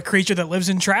also a creature that lives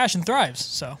in trash and thrives.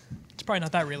 So it's probably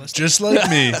not that realistic. Just like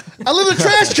me. I live in a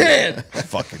trash can.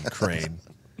 Fucking crane.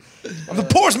 I'm the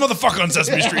poorest motherfucker on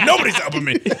Sesame Street. Nobody's helping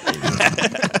me.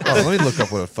 Oh, let me look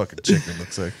up what a fucking chicken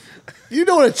looks like. You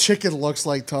know what a chicken looks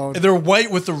like, Tone. They're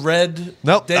white with the red.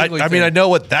 Nope. I dangly mean, thing. I know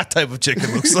what that type of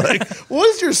chicken looks like. What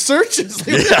is your searches?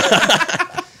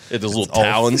 Those little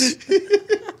talons.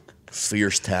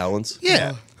 Fierce talons.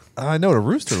 Yeah. I know what a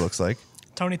rooster looks like.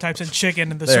 Tony types in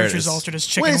chicken and the There search it is. results are just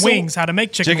chicken Wait, so- wings. How to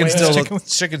make chicken Chicken wings. still Chicken look,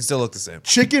 chicken still look the same.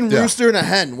 Chicken, Yeah. rooster, and a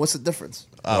hen. What's the difference?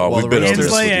 Oh, well, we've been over Hens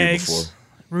this lay with you eggs. before.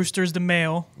 Rooster's the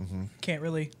male. Can't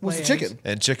really. What's lay the chicken? eggs.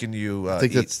 And chicken, you I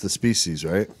think eat. that's the species,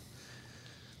 right?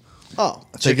 Oh,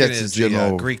 I think Chicken that's is the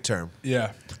general. the Greek term.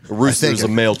 Yeah. A rooster is a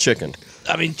thinking. male chicken.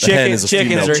 I mean, The hen is a chickens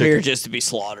female are here chicken. just to be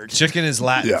slaughtered. Chicken is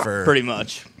Latin Yeah. for Pretty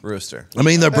much. rooster. I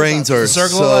mean, their brains are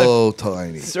Circle so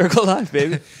tiny. Circle life,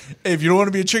 baby. Hey, if you don't want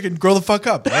to be a chicken, grow the fuck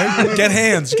up. Right? Get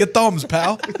hands, get thumbs,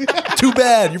 pal. Too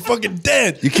bad. You're fucking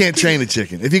dead. You can't train a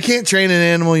chicken. If you can't train an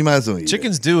animal, you might as well eat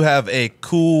Chickens do have a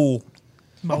cool,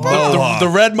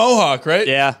 The red mohawk, right?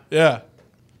 Yeah. Yeah.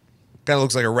 kind of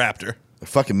looks like a raptor. it. They're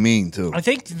fucking mean too. I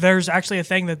think there's actually a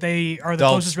thing that they are the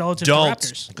closest relative to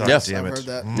raptors. God Yes. damn I've it. heard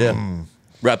that. Yeah.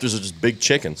 Raptors are just big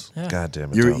chickens. God damn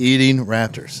it. You're don't. eating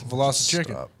raptors. Velocity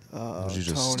chicken. Would you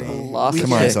just Tony. stop?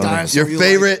 Come on, Weak-ass Tony. dinosaur Your you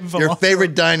favorite, like. your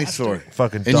favorite dinosaur,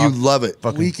 Fucking and you love it.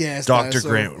 Fucking Weak-ass Dr.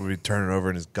 dinosaur. Grant would be turning over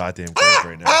in his goddamn grave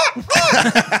right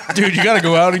now. Dude, you got to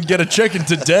go out and get a chicken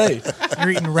today.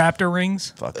 You're eating raptor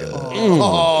rings. Fucking.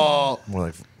 Oh, More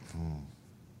like.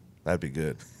 That'd be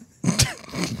good.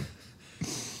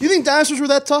 you think dinosaurs were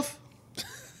that tough?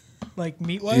 Like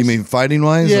meat wise. You mean fighting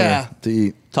wise? Yeah. Or to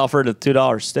eat. Tougher than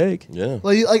 $2 steak. Yeah.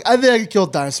 Like I think I could kill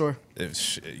a dinosaur.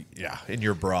 Yeah, and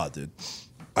you're broad, dude.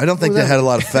 I don't think they had a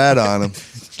lot of fat on them.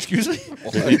 Excuse me?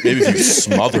 Maybe if you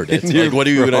smothered it. Like, what are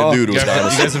you going to do to a You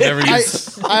dinosaur? guys have never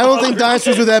used. I don't think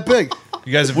dinosaurs are that big.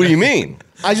 You guys have. What do you mean?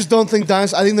 I just don't think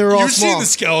dinosaurs. I think they were all You've small. seen the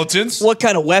skeletons. What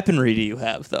kind of weaponry do you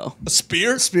have, though? A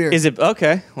spear? Spear. Is it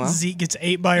okay? Well, Zeke gets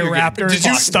ate by a You're raptor. good. Did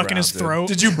you- stuck in his Dude. throat.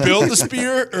 Did you build the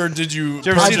spear or did you?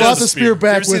 you ever I see brought those the spear You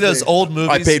back ever see with those me. old movies?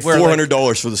 I paid where, like,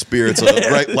 $400 for the spear. It's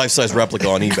a life-size replica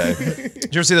on eBay.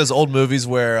 Did you ever see those old movies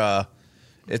where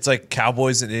it's like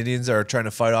cowboys and Indians are trying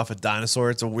to fight off a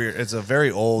dinosaur? It's a very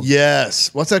old.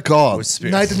 Yes. What's that called? with spear.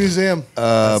 Night at the museum.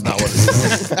 That's not what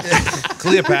it is.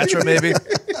 Cleopatra, maybe.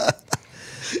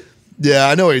 Yeah,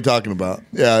 I know what you're talking about.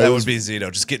 Yeah, That it would was, be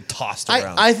Zito. Just getting tossed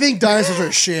around. I think dinosaurs are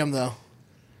a sham though.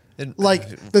 And- Like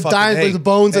the fucking- like the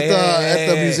bones at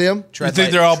the museum. Tread You think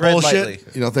light- they're all tread bullshit? lightly.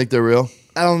 You don't think they're real?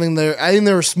 I don't think they're. I think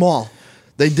they were small.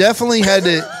 They definitely had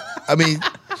to. I mean,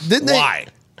 didn't they? Why?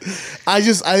 I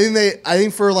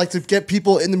think for like to get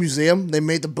people in the museum, they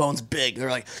made the bones big. They're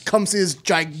like, come see this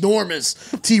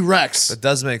ginormous T-Rex. That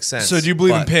does make sense. So do you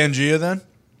believe in but- Pangea then?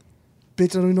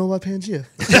 Bitch, I don't even know about Pangea.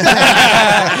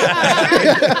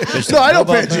 No, I know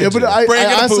Pangea, but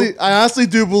I honestly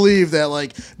do believe that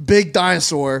like big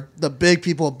dinosaur, the big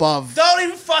people above, Don't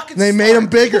even fucking. they made them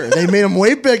bigger. They made them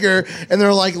way bigger, and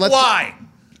they're like, let's. Why?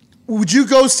 Would you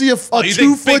go see a You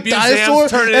think 2-foot big dinosaur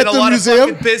museums turn it at in a the lot museum? of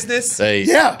fucking business? Hey,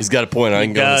 Yeah. he's got a point. I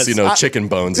ain't going to does. see no chicken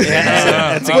bones.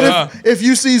 But if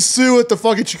you see Sue at the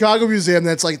fucking Chicago Museum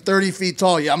that's like 30 feet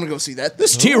tall, yeah, I'm gonna go see that.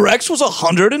 This T-Rex was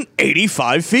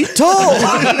 185 feet tall.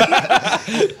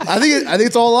 I think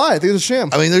it's all a lie. I think it's a sham.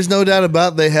 I mean, there's no doubt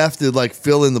about they have to like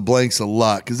fill in the blanks a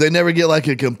lot because they never get like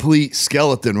a complete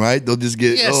skeleton, right? They'll just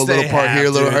get Yes, a little they part have here,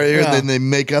 a little to. part here, Yeah. and then they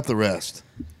make up the rest.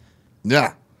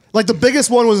 Yeah. Like the biggest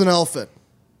one was an elephant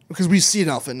because we see an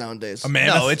elephant nowadays. A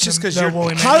mammoth. No, it's just because They're you're.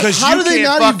 woolly How, because how you do they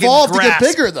can't not fucking evolve to get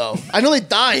grasp. bigger though? I know they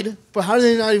died, but how did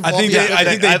they not evolve? I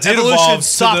think they did evolution evolve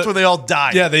stopped to the, when they all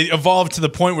died. Yeah, they evolved to the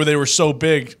point where they were so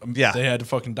big. Yeah. They had to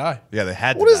fucking die. Yeah, they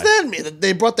had. What to does die. that mean? That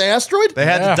they brought the asteroid? They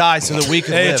had Yeah. to die so that we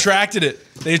could They live. attracted it.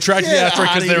 They attracted the Get asteroid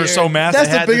because outta they were here. so massive. That's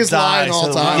They the had to biggest lie die in all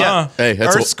so time. Yeah. Hey,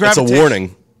 Earth's that's a gravitation-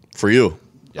 warning for you.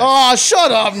 Oh,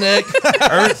 shut up, Nick.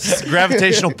 Earth's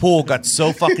gravitational pull got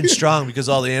so fucking strong because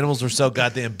all the animals were so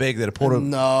goddamn big that it pulled them.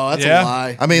 No, that's Yeah. a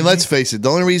lie. I mean, let's face it. The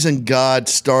only reason God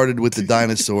started with the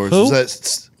dinosaurs was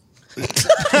that.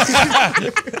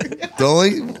 The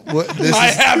only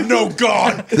have no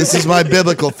God. this is my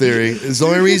biblical theory. Is the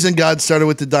only reason God started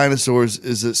with the dinosaurs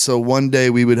is that so one day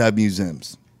we would have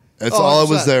museums. That's Oh, all it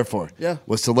was 100%. there for. Yeah.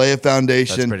 Was to lay a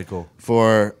foundation. That's pretty cool.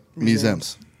 For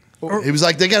museums. He was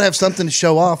like, they gotta have something to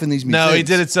show off in these museums. No, he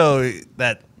did it so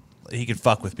that he could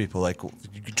fuck with people. Like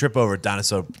you could trip over a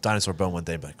dinosaur bone one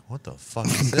day and be like, what the fuck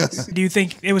is this? Do you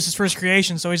think it was his first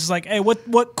creation? So he's just like, hey,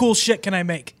 what cool shit can I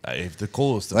make? The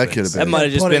coolest of That things. could have That been. might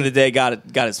have just Pudding. been the day got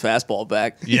his fastball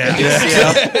back. Yeah.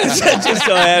 Just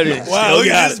so happy. Wow, look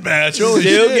at this match. Holy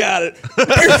Still shit. got it.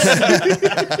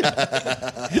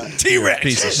 T-Rex.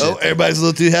 Piece of shit. Oh, everybody's a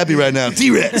little too happy right now.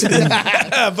 T-Rex. You know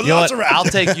what? I'll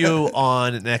take you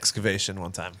on an excavation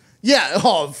one time. Yeah.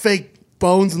 Oh, fake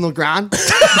bones in the ground.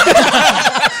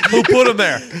 Who put them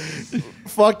there?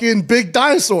 Fucking big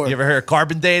dinosaur. You ever heard of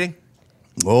carbon dating?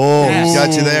 Oh, Yes.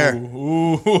 got you there.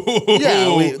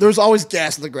 Yeah. There's always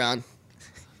gas in the ground.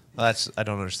 Well, I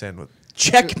don't understand what.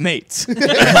 Checkmate. You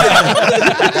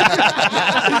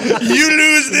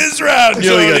lose this round, You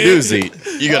know what you Tony. gotta do is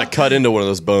you gotta cut into one of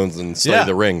those bones and study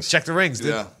the rings. Check the rings, dude.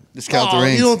 Yeah. Just count the Oh,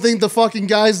 rings. you don't think the fucking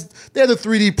guys, they had the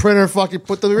 3D printer fucking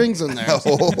put the rings in there.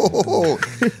 Oh,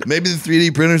 maybe the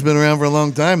 3D printer's been around for a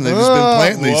long time and they've just been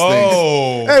planting these things.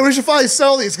 Whoa. Hey, we should probably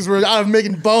sell these because we're out of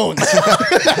making bones.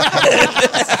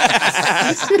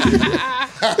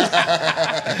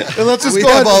 And let's just We go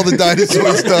have ahead. all the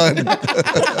dinosaurs done.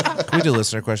 Can we do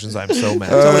listener questions? I'm so mad.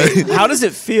 How does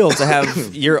it feel to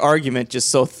have your argument just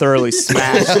so thoroughly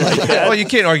smashed like that? Well, you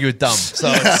can't argue with dumb.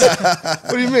 So it's,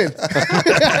 What do you mean?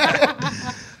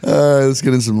 Let's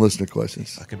get in some listener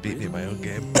questions. I can beat me in my own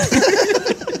game.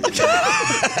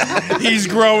 He's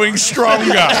growing stronger.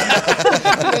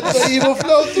 The evil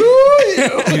flow through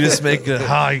you. You just make it.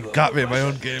 You got me in my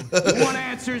own game. Want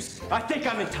answers? I think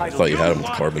I'm I entitled. thought you had him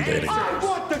with carbon dating. I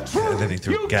want the truth. And then he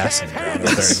threw gas in the ground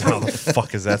out there. How the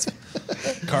fuck is that?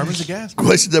 Carbon's a gas.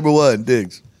 Question number 1,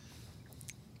 Diggs.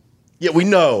 Yeah, we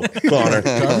know, Connor.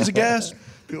 Carbon's a gas.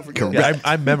 Yeah,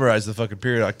 I memorized the fucking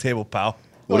periodic table, pal.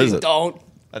 What is You it? Don't.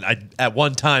 And I at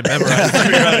one time memorized the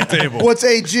periodic table. What's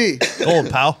AG? Gold,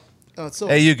 pal. Oh, it's so.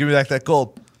 Hey, you give me back that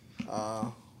gold.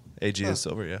 AG is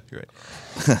silver. Yeah, you're right.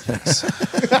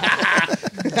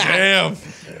 Damn.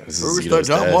 This is We're Zito's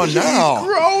starting dad. one now.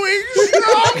 Growing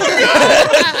stronger.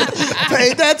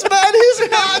 Hey, that's about his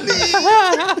hobby.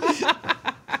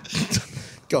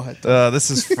 Go ahead. This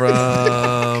is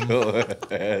from.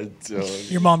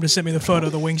 Your mom just sent me the photo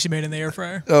of the wings she made in the air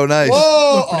fryer. Oh, nice.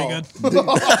 Whoa. Pretty good.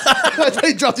 I thought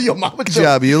he dropped the yo mama Good joke.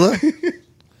 job, Eula.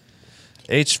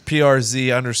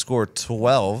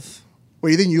 HPRZ_12.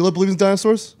 Wait, you think Eula believes in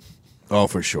dinosaurs? Oh,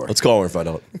 for sure. Let's call her and find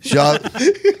out. She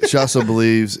also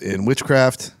believes in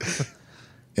witchcraft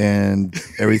and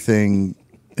everything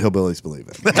hillbillies believe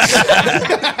in.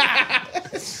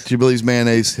 She believes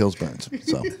mayonnaise heals burns.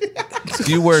 So If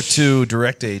you were to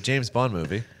direct a James Bond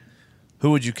movie,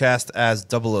 who would you cast as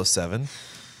 007,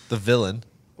 the villain,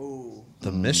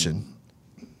 the mission,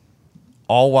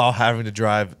 all while having to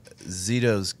drive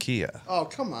Zito's Kia? Oh,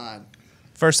 come on.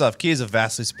 First off, Kia is a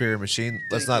vastly superior machine.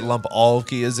 Let's not lump all of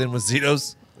Kias in with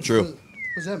Zito's. True. What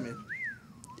does that mean?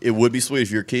 It would be sweet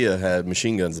if your Kia had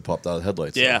machine guns that popped out of the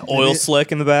headlights. Yeah, oil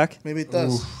slick in the back. Maybe it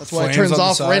does. That's why it flames turns on the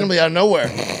off side. randomly out of nowhere.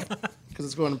 Because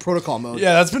it's going in protocol mode.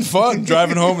 Yeah, that's been fun.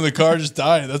 Driving home and the car just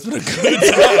died. That's been a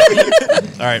good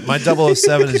time. All right, my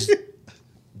 007 is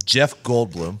Jeff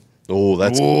Goldblum. Oh,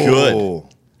 that's good. Whoa.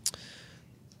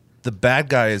 The bad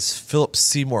guy is Philip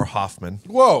Seymour Hoffman.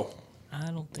 Whoa. I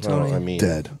don't think Oh, so. I mean,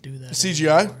 Dead. Do that.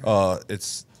 CGI?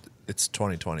 It's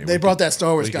 2020. They brought that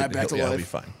Star Wars We guy could- back to He'll be life.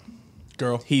 fine.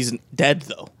 girl. He's dead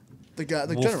though. The guy,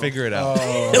 the We'll general. figure it out.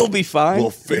 He'll be fine. We'll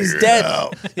figure He's it dead.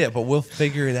 out. Yeah, but we'll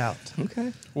figure it out.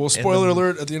 Okay. Well, spoiler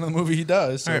alert, at the end of the movie, he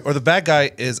dies. So. All right, or the bad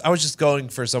guy is. I was just going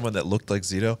for someone that looked like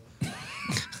Zito.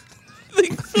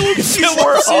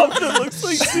 More often looks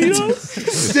like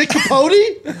Zito. Dick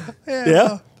Capote?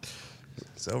 Yeah.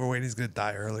 He's overweight. He's gonna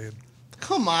die early.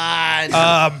 Come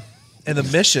on. And the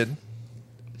mission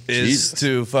is Jesus.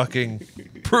 to fucking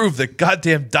prove that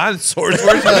goddamn dinosaurs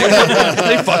were.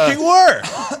 They fucking were.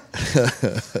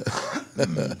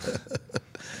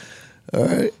 All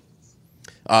right.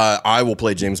 I will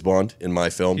play James Bond in my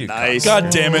film. Nice. God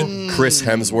damn it. Chris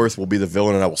Hemsworth will be the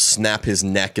villain, and I will snap his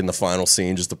neck in the final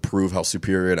scene just to prove how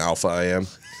superior and alpha I am.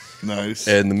 Nice.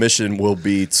 And the mission will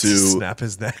be to Snap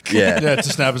his neck. Yeah, Yeah, to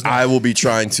snap his neck. I will be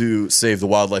trying to save the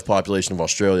wildlife population of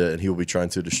Australia, and he will be trying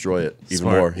to destroy it even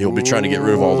Smart. more. He'll be trying to get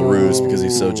rid of all the roos because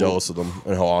he's so jealous of them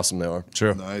and how awesome they are.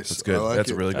 True. Nice. That's good. I like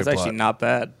That's it. a really That's good actually plot. not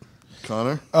bad.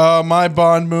 Connor? My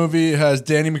Bond movie has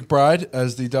Danny McBride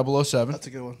as the 007. That's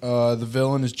a good one. The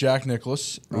villain is Jack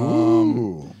Nicklaus.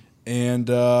 And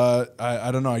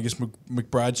I don't know. I guess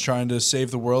McBride's trying to save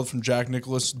the world from Jack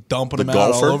Nicklaus dumping The him out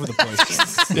golfer? all over the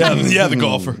place. yeah, the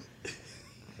golfer.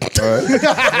 All right.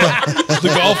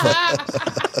 The golfer.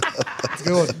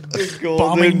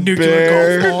 Bombing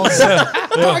nuclear golf balls.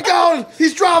 Oh my God,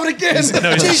 he's driving again.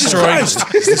 No, he's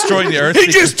destroying the Earth. He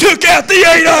just took out the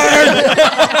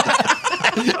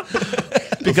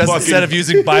 8-iron. because instead of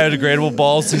using biodegradable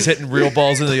balls, he's hitting real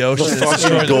balls in the ocean. It's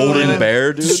destroying the Golden planet.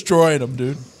 bear, dude. Destroying him,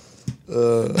 dude.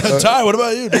 Ty, what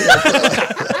about you, dude?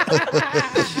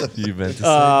 You meant to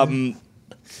say.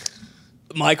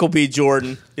 Michael B.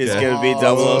 Jordan is going to be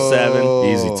 007.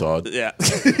 Easy, Todd. Yeah.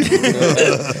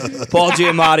 Paul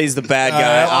Giamatti's the bad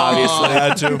guy,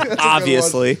 obviously.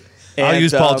 Obviously. I'll And,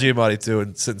 use Paul Giamatti too,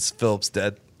 and since Philip's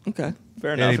dead. Okay,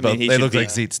 fair And enough. I mean, he they should look be- like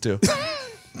Zeets too.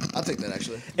 I'll take that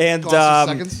actually. And Cost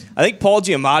 6 seconds. I think Paul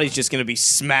Giamatti's just going to be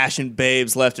smashing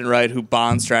babes left and right who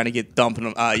Bond's trying to get dumping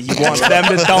them. He wants them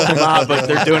to dump him out, but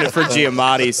they're doing it for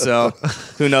Giamatti, so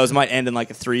who knows? Might end in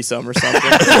like a threesome or something.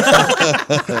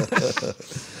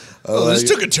 Oh, this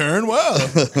took a turn. Wow.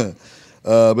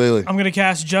 Bailey. I'm going to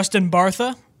cast Justin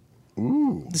Bartha, the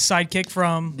sidekick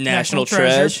from National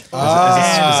Treasure. Treasure. Is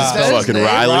that his Fucking name?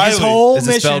 Riley. His whole Is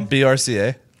it mission. spelled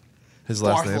BRCA? His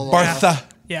last name. Bartha.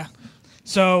 Yeah.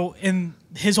 So in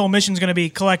his whole mission is going to be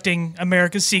collecting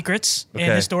America's secrets and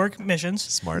Okay. historic missions.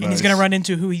 Smart. And he's going to run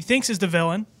into who he thinks is the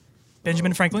villain,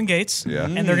 Benjamin Franklin Gates. Yeah.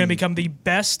 And they're going to become the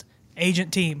best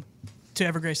agent team to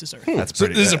ever grace this earth. That's So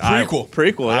pretty. this is a good. I- prequel.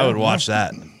 Prequel. I yeah. would watch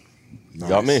that.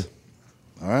 Got me.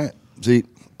 All right. Zeke.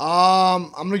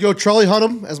 I'm gonna go Charlie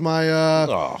Hunnam as my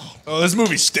Oh, this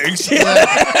movie stinks.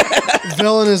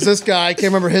 villain. Is this guy? I can't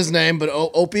remember his name, but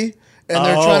Opie. And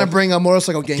they're trying to bring a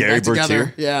motorcycle gang Gary back together.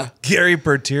 Bertier? Yeah. Gary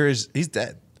Bertier he's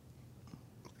dead.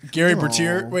 Gary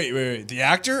Bertier. Wait. The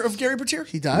actor of Gary Bertier?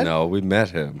 He died? No, we met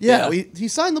him. Yeah, he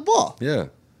signed the ball. Yeah.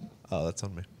 Oh, that's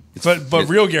on me. But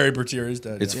real Gary Bertier is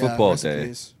dead. It's Yeah, football rest in day.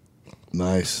 peace.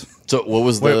 Nice. So what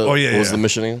was the Wait, what was the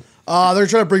mission again? They're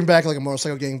trying to bring back like a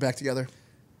motorcycle gang back together.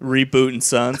 Rebooting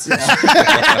Sons.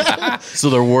 So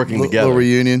they're working together. Little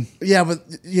reunion. Yeah, but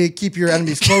you keep your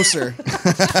enemies closer.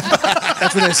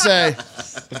 That's what they say.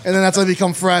 And then that's how they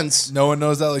become friends. No one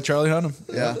knows that like Charlie Hunnam.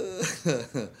 Yeah.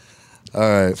 All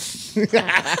right.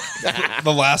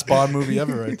 The last Bond movie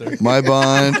ever right there. My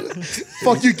Bond.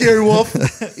 Fuck you, Gary Wolf.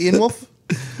 Ian Wolf.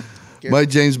 My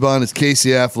James Bond is Casey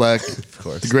Affleck. Of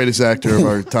course. The greatest actor of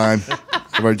our time,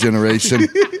 of our generation.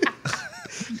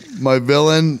 My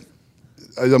villain,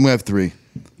 I'm going to have three.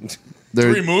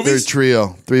 Three movies? They're a trio.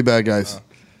 Three bad guys.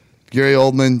 Gary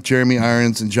Oldman, Jeremy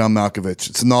Irons, and John Malkovich.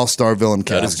 It's an all-star villain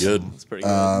That cast. is good. It's pretty good.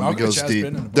 It Malkovich goes has deep.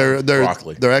 been in a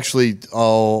Broccoli. They're actually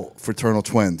all fraternal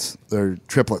twins. They're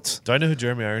triplets. Do I know who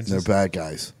Jeremy Irons They're is? bad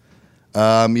guys.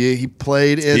 He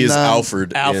played in. He is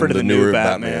Alfred Alfred in in the the new newer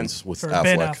Batman. Batmans with For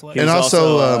Ben Affleck. Affleck. He and was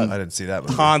also, I didn't see that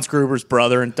movie. Hans Gruber's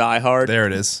brother in Die Hard. There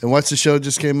it is. and what's the show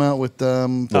just came out with?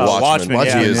 The Watchmen, Watchmen.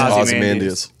 yeah. He is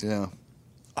Ozymandias. Ozymandias.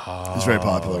 Yeah, he's very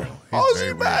popular. He's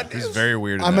very weird. He's very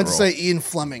weird. In I meant to that say Ian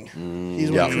Fleming. He's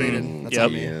the one who created. That's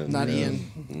Yep. Ian, not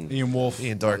Ian. Ian Wolf. role.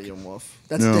 Ian Dark. Ian Wolf.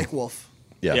 That's No. Dick Wolf.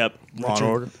 Yeah. Yep. Law and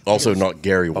Order. Also not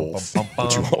Gary Wolf,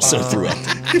 which you also threw out.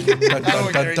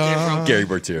 Gary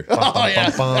Bertier. Oh yeah.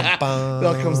 It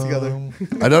all comes together.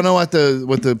 I don't know what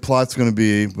the plot's going to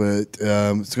be, but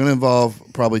it's going to involve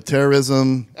probably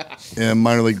terrorism and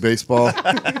minor league baseball.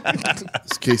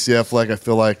 It's Casey Affleck. I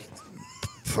feel like,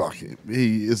 fuck,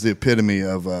 he is the epitome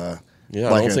of Yeah,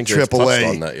 I like don't a think they've touched AAA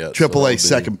on that yet, so AAA that'll be-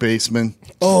 second baseman.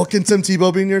 Oh, can Tim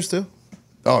Tebow be in yours too?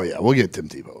 Oh yeah, we'll get Tim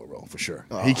Tebow a role for sure.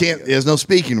 He can't. He has no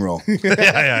speaking role.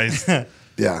 yeah.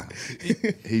 Yeah,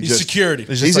 He's security.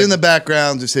 He's in the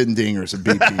background, just hitting dingers and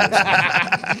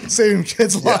BP. Saving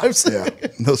kids' lives. Yeah,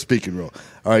 no speaking role.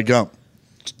 All right, Gump.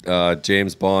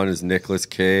 James Bond is Nicolas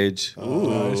Cage.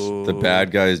 Ooh. The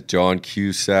bad guy is John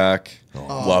Cusack.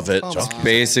 Love it. It's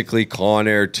basically Con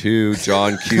Air 2.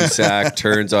 John Cusack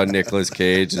turns on Nicolas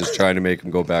Cage and is trying to make him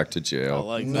go back to jail.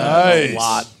 Like Nice. a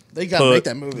lot. They got to make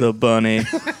that movie. The bunny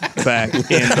back in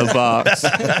the box.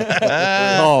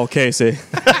 Oh, Casey.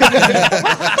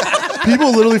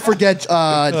 People literally forget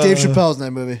Dave Chappelle's in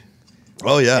that movie.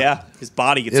 Oh yeah, Yeah, his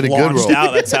body gets He had a good launched role.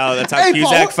 out. That's how Hey,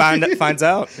 Cusack Paul. finds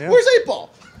out. Yeah. Where's 8-Ball?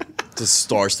 The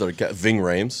stars that got Ving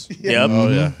Rhames, Yep. Oh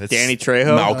yeah. It's Danny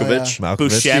Trejo. Malkovich.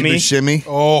 Buscemi. Shimmy.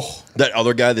 Oh, That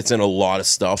other guy that's in a lot of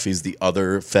stuff. He's the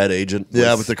other Fed agent.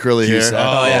 Yeah, with the curly hair. Cusack.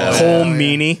 Oh, yeah. Cole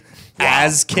Meany.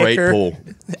 As Great kicker. pull.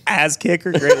 As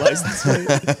kicker. Great license plate.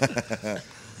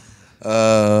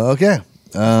 Okay. Big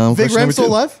question number Ram still 2.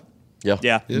 alive? Yeah.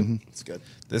 Yeah. It's good.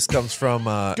 This comes from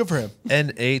good for him.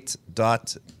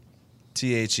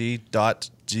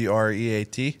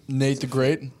 n8.theat.great. Nate the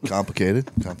Great. Complicated.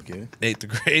 Nate the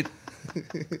Great.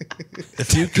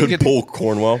 If you could Good pull,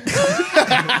 Cornwell.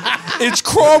 It's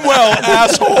Cromwell,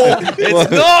 asshole. it's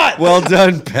not. Well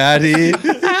done, Patty.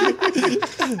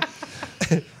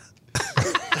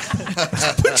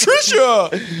 Patricia.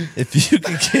 If you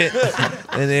could get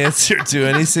an answer to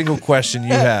any single question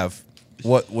you have,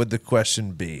 what would the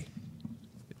question be?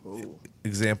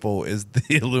 Example, is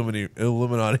the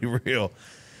Illuminati real?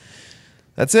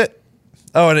 That's it.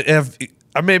 Oh,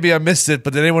 and maybe I missed it,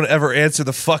 but did anyone ever answer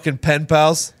the fucking pen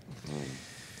pals?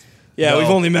 Yeah, No. we've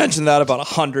only mentioned that about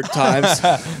 100 times.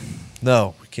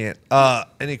 No, we can't.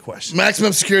 Any question?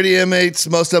 Maximum security inmates.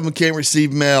 Most of them can't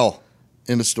receive mail.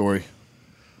 In the story.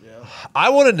 I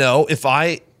want to know if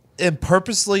I am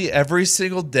purposely every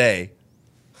single day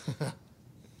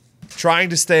trying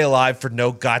to stay alive for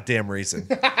no goddamn reason.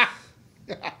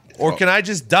 Or can I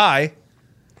just die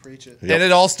Preach it. and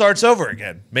it all starts over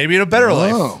again? Maybe in a better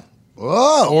life.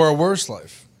 Whoa. Or a worse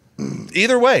life.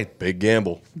 Either way, Big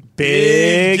gamble.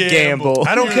 Big gamble.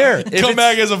 I don't care. Come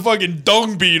back as a fucking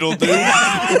dung beetle, dude.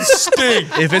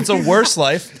 Stink. If it's a worse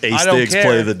life, Ace I don't Diggs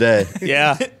play of the care. day.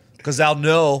 Yeah. Because I'll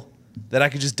know that I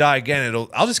could just die again.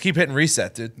 I'll just keep hitting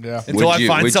reset, dude. Yeah. Until I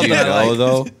find would something you I know, like.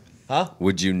 though? Huh?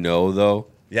 Would you know, though?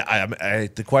 Yeah,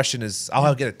 the question is,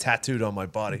 I'll get it tattooed on my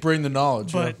body. Bring the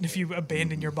knowledge. But if you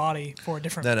abandon your body for a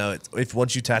different, No. If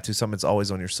once you tattoo something, it's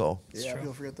always on your soul. Yeah,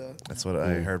 people forget that. That's what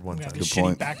I heard one we have time. a shitty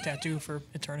point. back tattoo for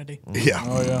eternity. Yeah.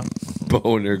 Oh, yeah.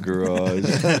 Boner garage.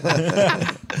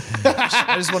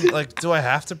 I just want, do I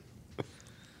have to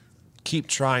keep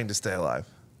trying to stay alive?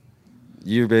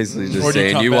 You're basically Or just do you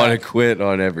saying come you want to back? quit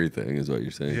on everything, is what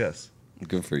you're saying. Yes.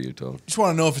 Good for you, Tom. Just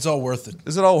want to know if it's all worth it.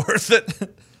 Is it all worth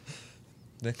it?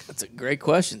 Nick? That's a great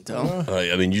question, Tom.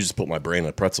 I mean, you just put my brain in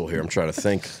a pretzel here. I'm trying to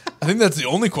think. I think that's the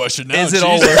only question now. Is it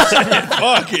all Jesus. worth it?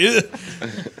 Fuck.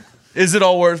 Is it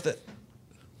all worth it?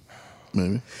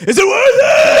 Maybe. Is it worth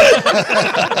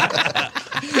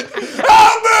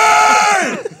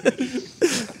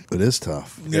It is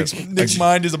tough. Nick's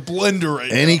mind is a blender right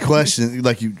Any question,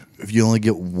 like if you only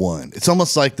get one, it's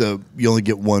almost like you only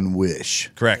get one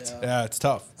wish. Correct. now. Yeah, it's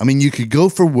tough. I mean, you could go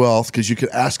for wealth because you could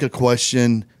ask a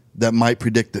question that might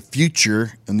predict the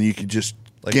future, and then you could just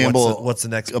Like, gamble what's the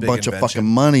next a big bunch invention? of fucking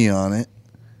money on it.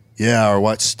 Yeah, or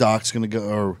what stock's going to go,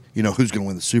 or who's going to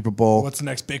win the Super Bowl What's the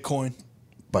next Bitcoin?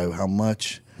 by how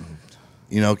much.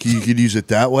 You could use it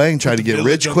that way and try to get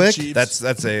Village rich of quick. Chiefs.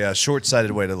 That's a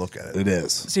short-sighted way to look at it. It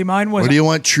is. See, mine was Or do you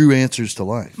want true answers to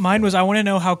life? I want to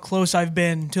know how close I've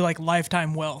been to like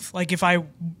lifetime wealth. Like if I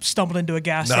stumbled into a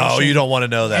gas station. No, you don't want to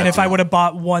know that. And if I would have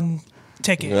bought one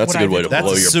ticket, Yeah, that's would a good I way be to able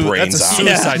blow your brains that's a out.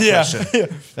 suicide Yeah.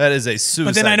 question. That is a suicide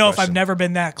But then I know if I've question. never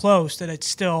been that close, that it's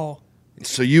still.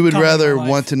 So you would Come in rather my life.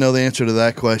 want to know the answer to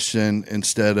that question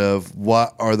instead of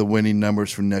what are the winning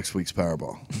numbers for next week's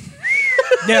Powerball?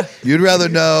 Yeah. You'd rather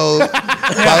know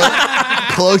how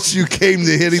close you came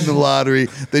to hitting the lottery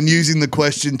than using the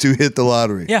question to hit the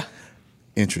lottery. Yeah.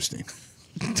 Interesting.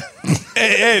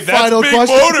 Hey, that's Final big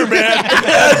question. motor, man.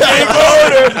 Big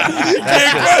motor.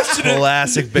 Can't question it.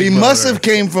 Classic big He must motor. have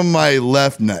came from my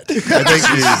left nut. I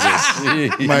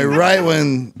think my right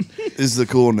one is the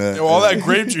cool nut. All that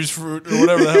grape juice fruit or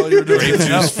whatever the hell you're doing. Grape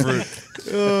juice fruit.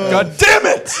 God damn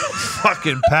it!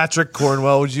 Fucking Patrick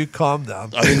Cornwell, would you calm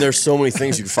down? I mean, there's so many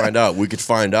things you could find out. We could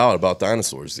find out about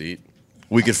dinosaurs, Eat.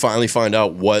 We could finally find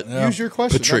out what Use your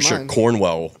question. not Patricia mine.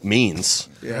 Cornwell means.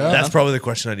 Yeah. That's probably the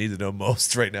question I need to know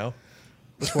most right now.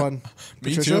 Which one?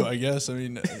 Me Patricia? too, I guess. I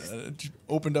mean, just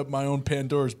opened up my own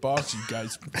Pandora's box, you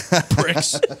guys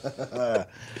pricks.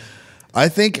 I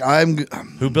think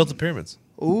Who built the pyramids?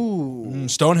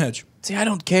 Stonehenge. See, I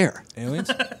don't care. Aliens.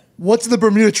 What's the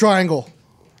Bermuda Triangle?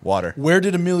 Water. Where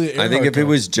did Amelia Earhart I think if it go?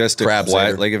 was just a Crab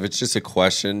Zader. like if it's just a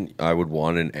question, I would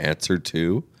want an answer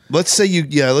to. let's say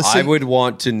let's say I would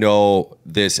want to know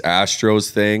this Astros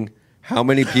thing. How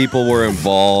many people were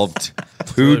involved?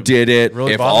 Who did it?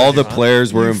 really If bothers all the you, huh?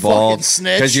 players were You involved, fucking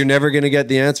snitch. because you're never going to get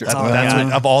the answer. That's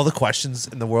what, of all the questions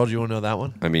in the world, you want to know that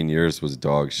one? I mean, yours was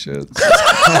dog shit.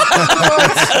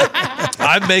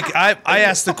 I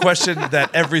asked the question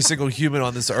that every single human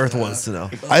on this earth wants to know.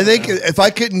 I think if I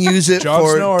couldn't use it Jon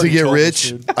Snow to already get told us, rich,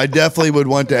 dude. I definitely would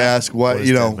want to ask What is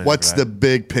dead man what's right? the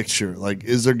big picture? Like,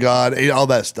 is there God? All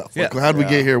that stuff. Like, Yeah. how did we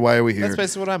get here? Why are we here? That's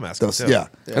basically what I'm asking. Those- too. yeah.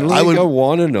 And I I would.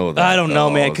 want to know that. I don't know,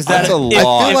 man, 'cause that's that- a if-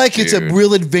 lot. I feel like it's a dude.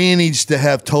 real advantage to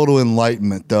have total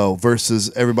enlightenment, though,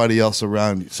 versus everybody else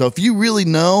around you. So if you really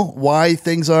know why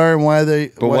things are and why they,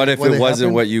 But what if why it they wasn't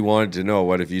happen, what you wanted to know?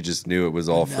 What if you just knew it was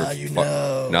all for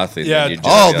nothing? Yeah. Then you'd just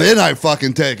Oh, be like, then I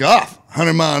fucking take off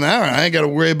 100 mile an hour. I ain't got to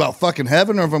worry about fucking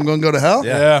heaven or if I'm going to go to hell.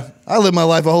 Yeah. I live my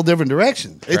life a whole different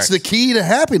direction. It's Correct. the key to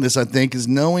happiness, I think, is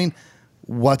knowing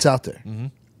what's out there.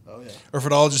 Or if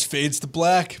it all just fades to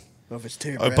black. If it's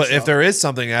Terry But Bradshaw. if there is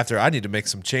something after, I need to make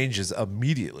some changes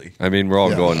immediately. I mean, we're all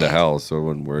going to hell, so I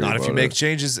wouldn't worry Not about if you it. make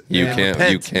changes. You and can't.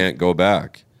 repent. You can't go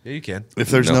back. Yeah, you can. If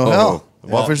there's no, No. hell.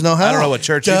 Well, if there's no hell. I don't know what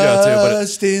church you go to, but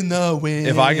Just in the wind.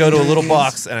 if I go to a little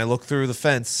box and I look through the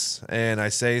fence and I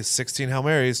say 16 Hail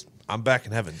Marys, I'm back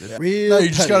in heaven. Dude. Real No, you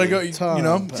just gotta petty go. You time.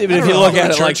 know. See, but if you look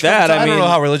at it like that, I I don't know mean,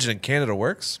 how religion in Canada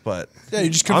works, but Yeah, you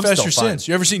just I'm confess still your fine. sins.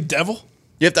 You ever seen Devil?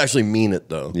 You have to actually mean it,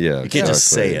 though. Yeah, You can't just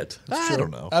say exactly. it. I don't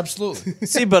know. Absolutely.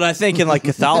 see, but I think in like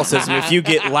Catholicism, if you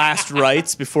get last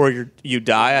rites before you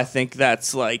die, I think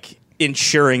that's like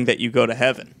ensuring that you go to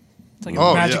heaven. It's like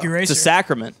a magic It's eraser. a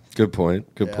sacrament. Good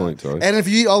point. Good point, Tori. And if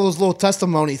you eat all those little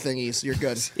testimony thingies, you're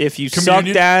good. If you Communion?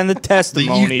 suck down the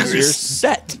testimonies, Eucharist. you're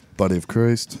set. Body of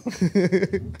Christ.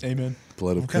 Amen.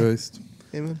 Blood of Christ.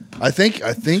 Amen. I think,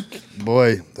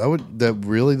 boy, that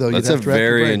really, though, That's you'd a have to rack your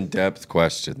very brain. in-depth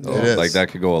question, though. It is. Like that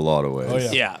could go a lot of ways. Oh,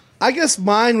 yeah. Yeah. I guess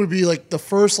mine would be like the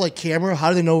first like camera. How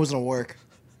do they know it was gonna work?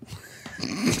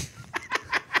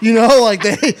 You know, like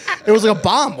it was like a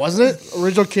bomb, wasn't it?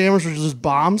 Original cameras were just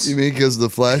bombs. You mean because the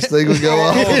flash thing would go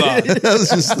off? Hold on. That was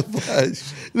just the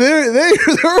flash. They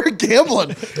were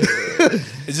gambling.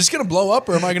 Is this gonna blow up,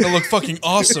 or am I gonna look fucking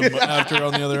awesome after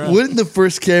on the other end? Wouldn't the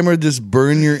first camera just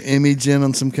burn your image in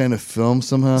on some kind of film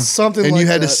somehow? Something and like you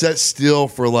had that. to set still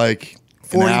for like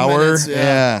 40 an hour. minutes,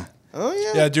 yeah. Oh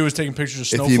yeah. Yeah, dude was taking pictures of If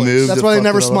snowflakes. you move, That's the why they fuck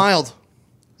never it up. smiled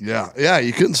Yeah,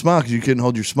 you couldn't smile because you couldn't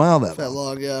hold your smile that that long.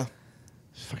 long. Yeah.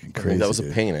 Fucking I crazy. mean, that was a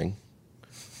dude. painting.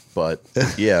 But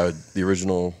yeah, the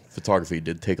original photography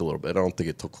did take a little bit. I don't think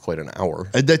it took quite an hour.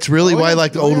 And that's really why, yeah.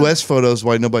 like the Oh, Old yeah. West photos,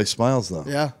 why nobody smiles though.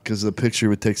 Yeah. because the picture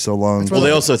would take so long. Well,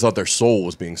 they also thought their soul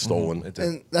was being stolen.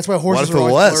 And that's why horses if are it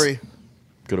always was? blurry.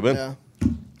 Could have been. Yeah.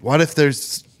 What if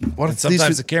there's? What And if these?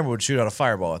 sometimes the camera would shoot out a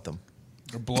fireball at them.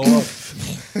 Or blow up.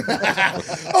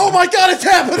 Oh my God, it's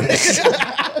happening!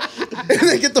 And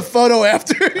they get the photo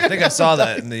after. I think I saw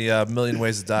that in the Million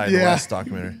Ways to Die in the Yeah. last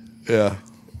documentary. Yeah.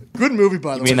 Good movie,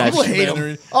 by the way. mean that People hate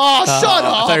documentary? him. Oh, shut I thought you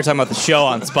were up! talking about the show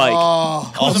on Spike.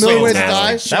 A Million Ways to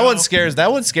Die. That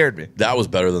one scared me. That was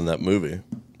better than that movie. That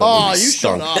Oh, movie you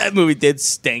shut stunk. up. That movie did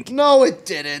stink. No, it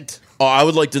didn't. Oh, I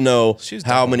would like to know She's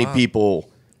how done a many lot. people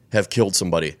have killed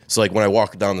somebody. So, like, when I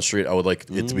walk down the street, I would like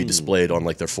it to be displayed on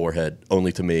like their forehead,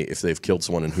 only to me, if they've killed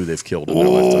someone and who they've killed in their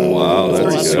lifetime. Wow, That's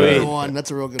that's a sweet. good one.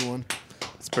 That's a real good one.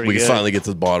 It's pretty We good. can finally get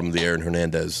to the bottom of the Aaron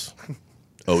Hernandez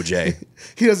OJ.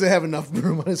 He doesn't have enough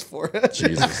room on his forehead.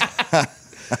 Jesus.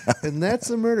 And that's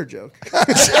a murder joke.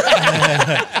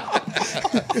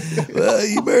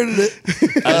 You murdered it.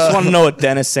 I just want to know what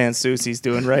Dennis Sansucci's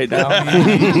doing right now. I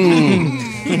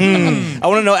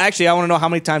want to know. Actually, I want to know how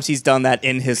many times he's done that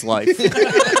in his life.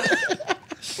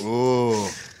 Oh,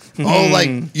 like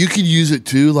you could use it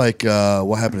too. Like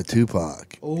what happened to Tupac?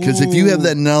 Because if you have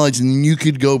that knowledge and you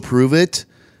could go prove it,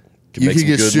 you make could some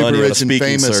get good super money on a rich and speaking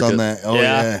famous circuit. on that. Oh Yeah.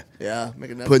 yeah, Yeah,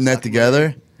 make a putting that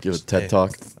together. Give a TED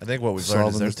talk. I think what we've learned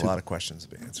is Solving there's the a lot of questions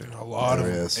to be answered. A lot of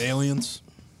There is. aliens.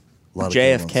 A lot of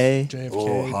good ones. JFK. JFK.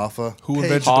 Oh, Hoffa. Who Page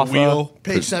invented Hoffa. the wheel?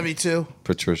 Page 72.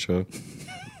 Patricia.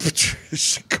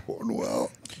 Patricia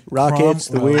Cornwell. Rockets,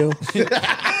 the wheel.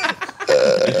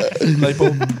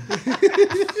 Lipo.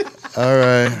 All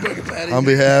right. On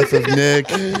behalf of Nick,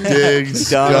 Diggs,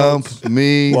 Donald, Gump,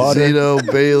 me, Water.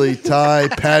 Zito, Bailey, Ty,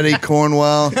 Patty,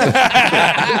 Cornwell,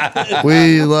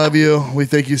 we love you. We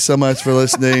thank you so much for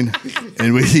listening,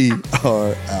 and we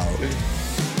are out.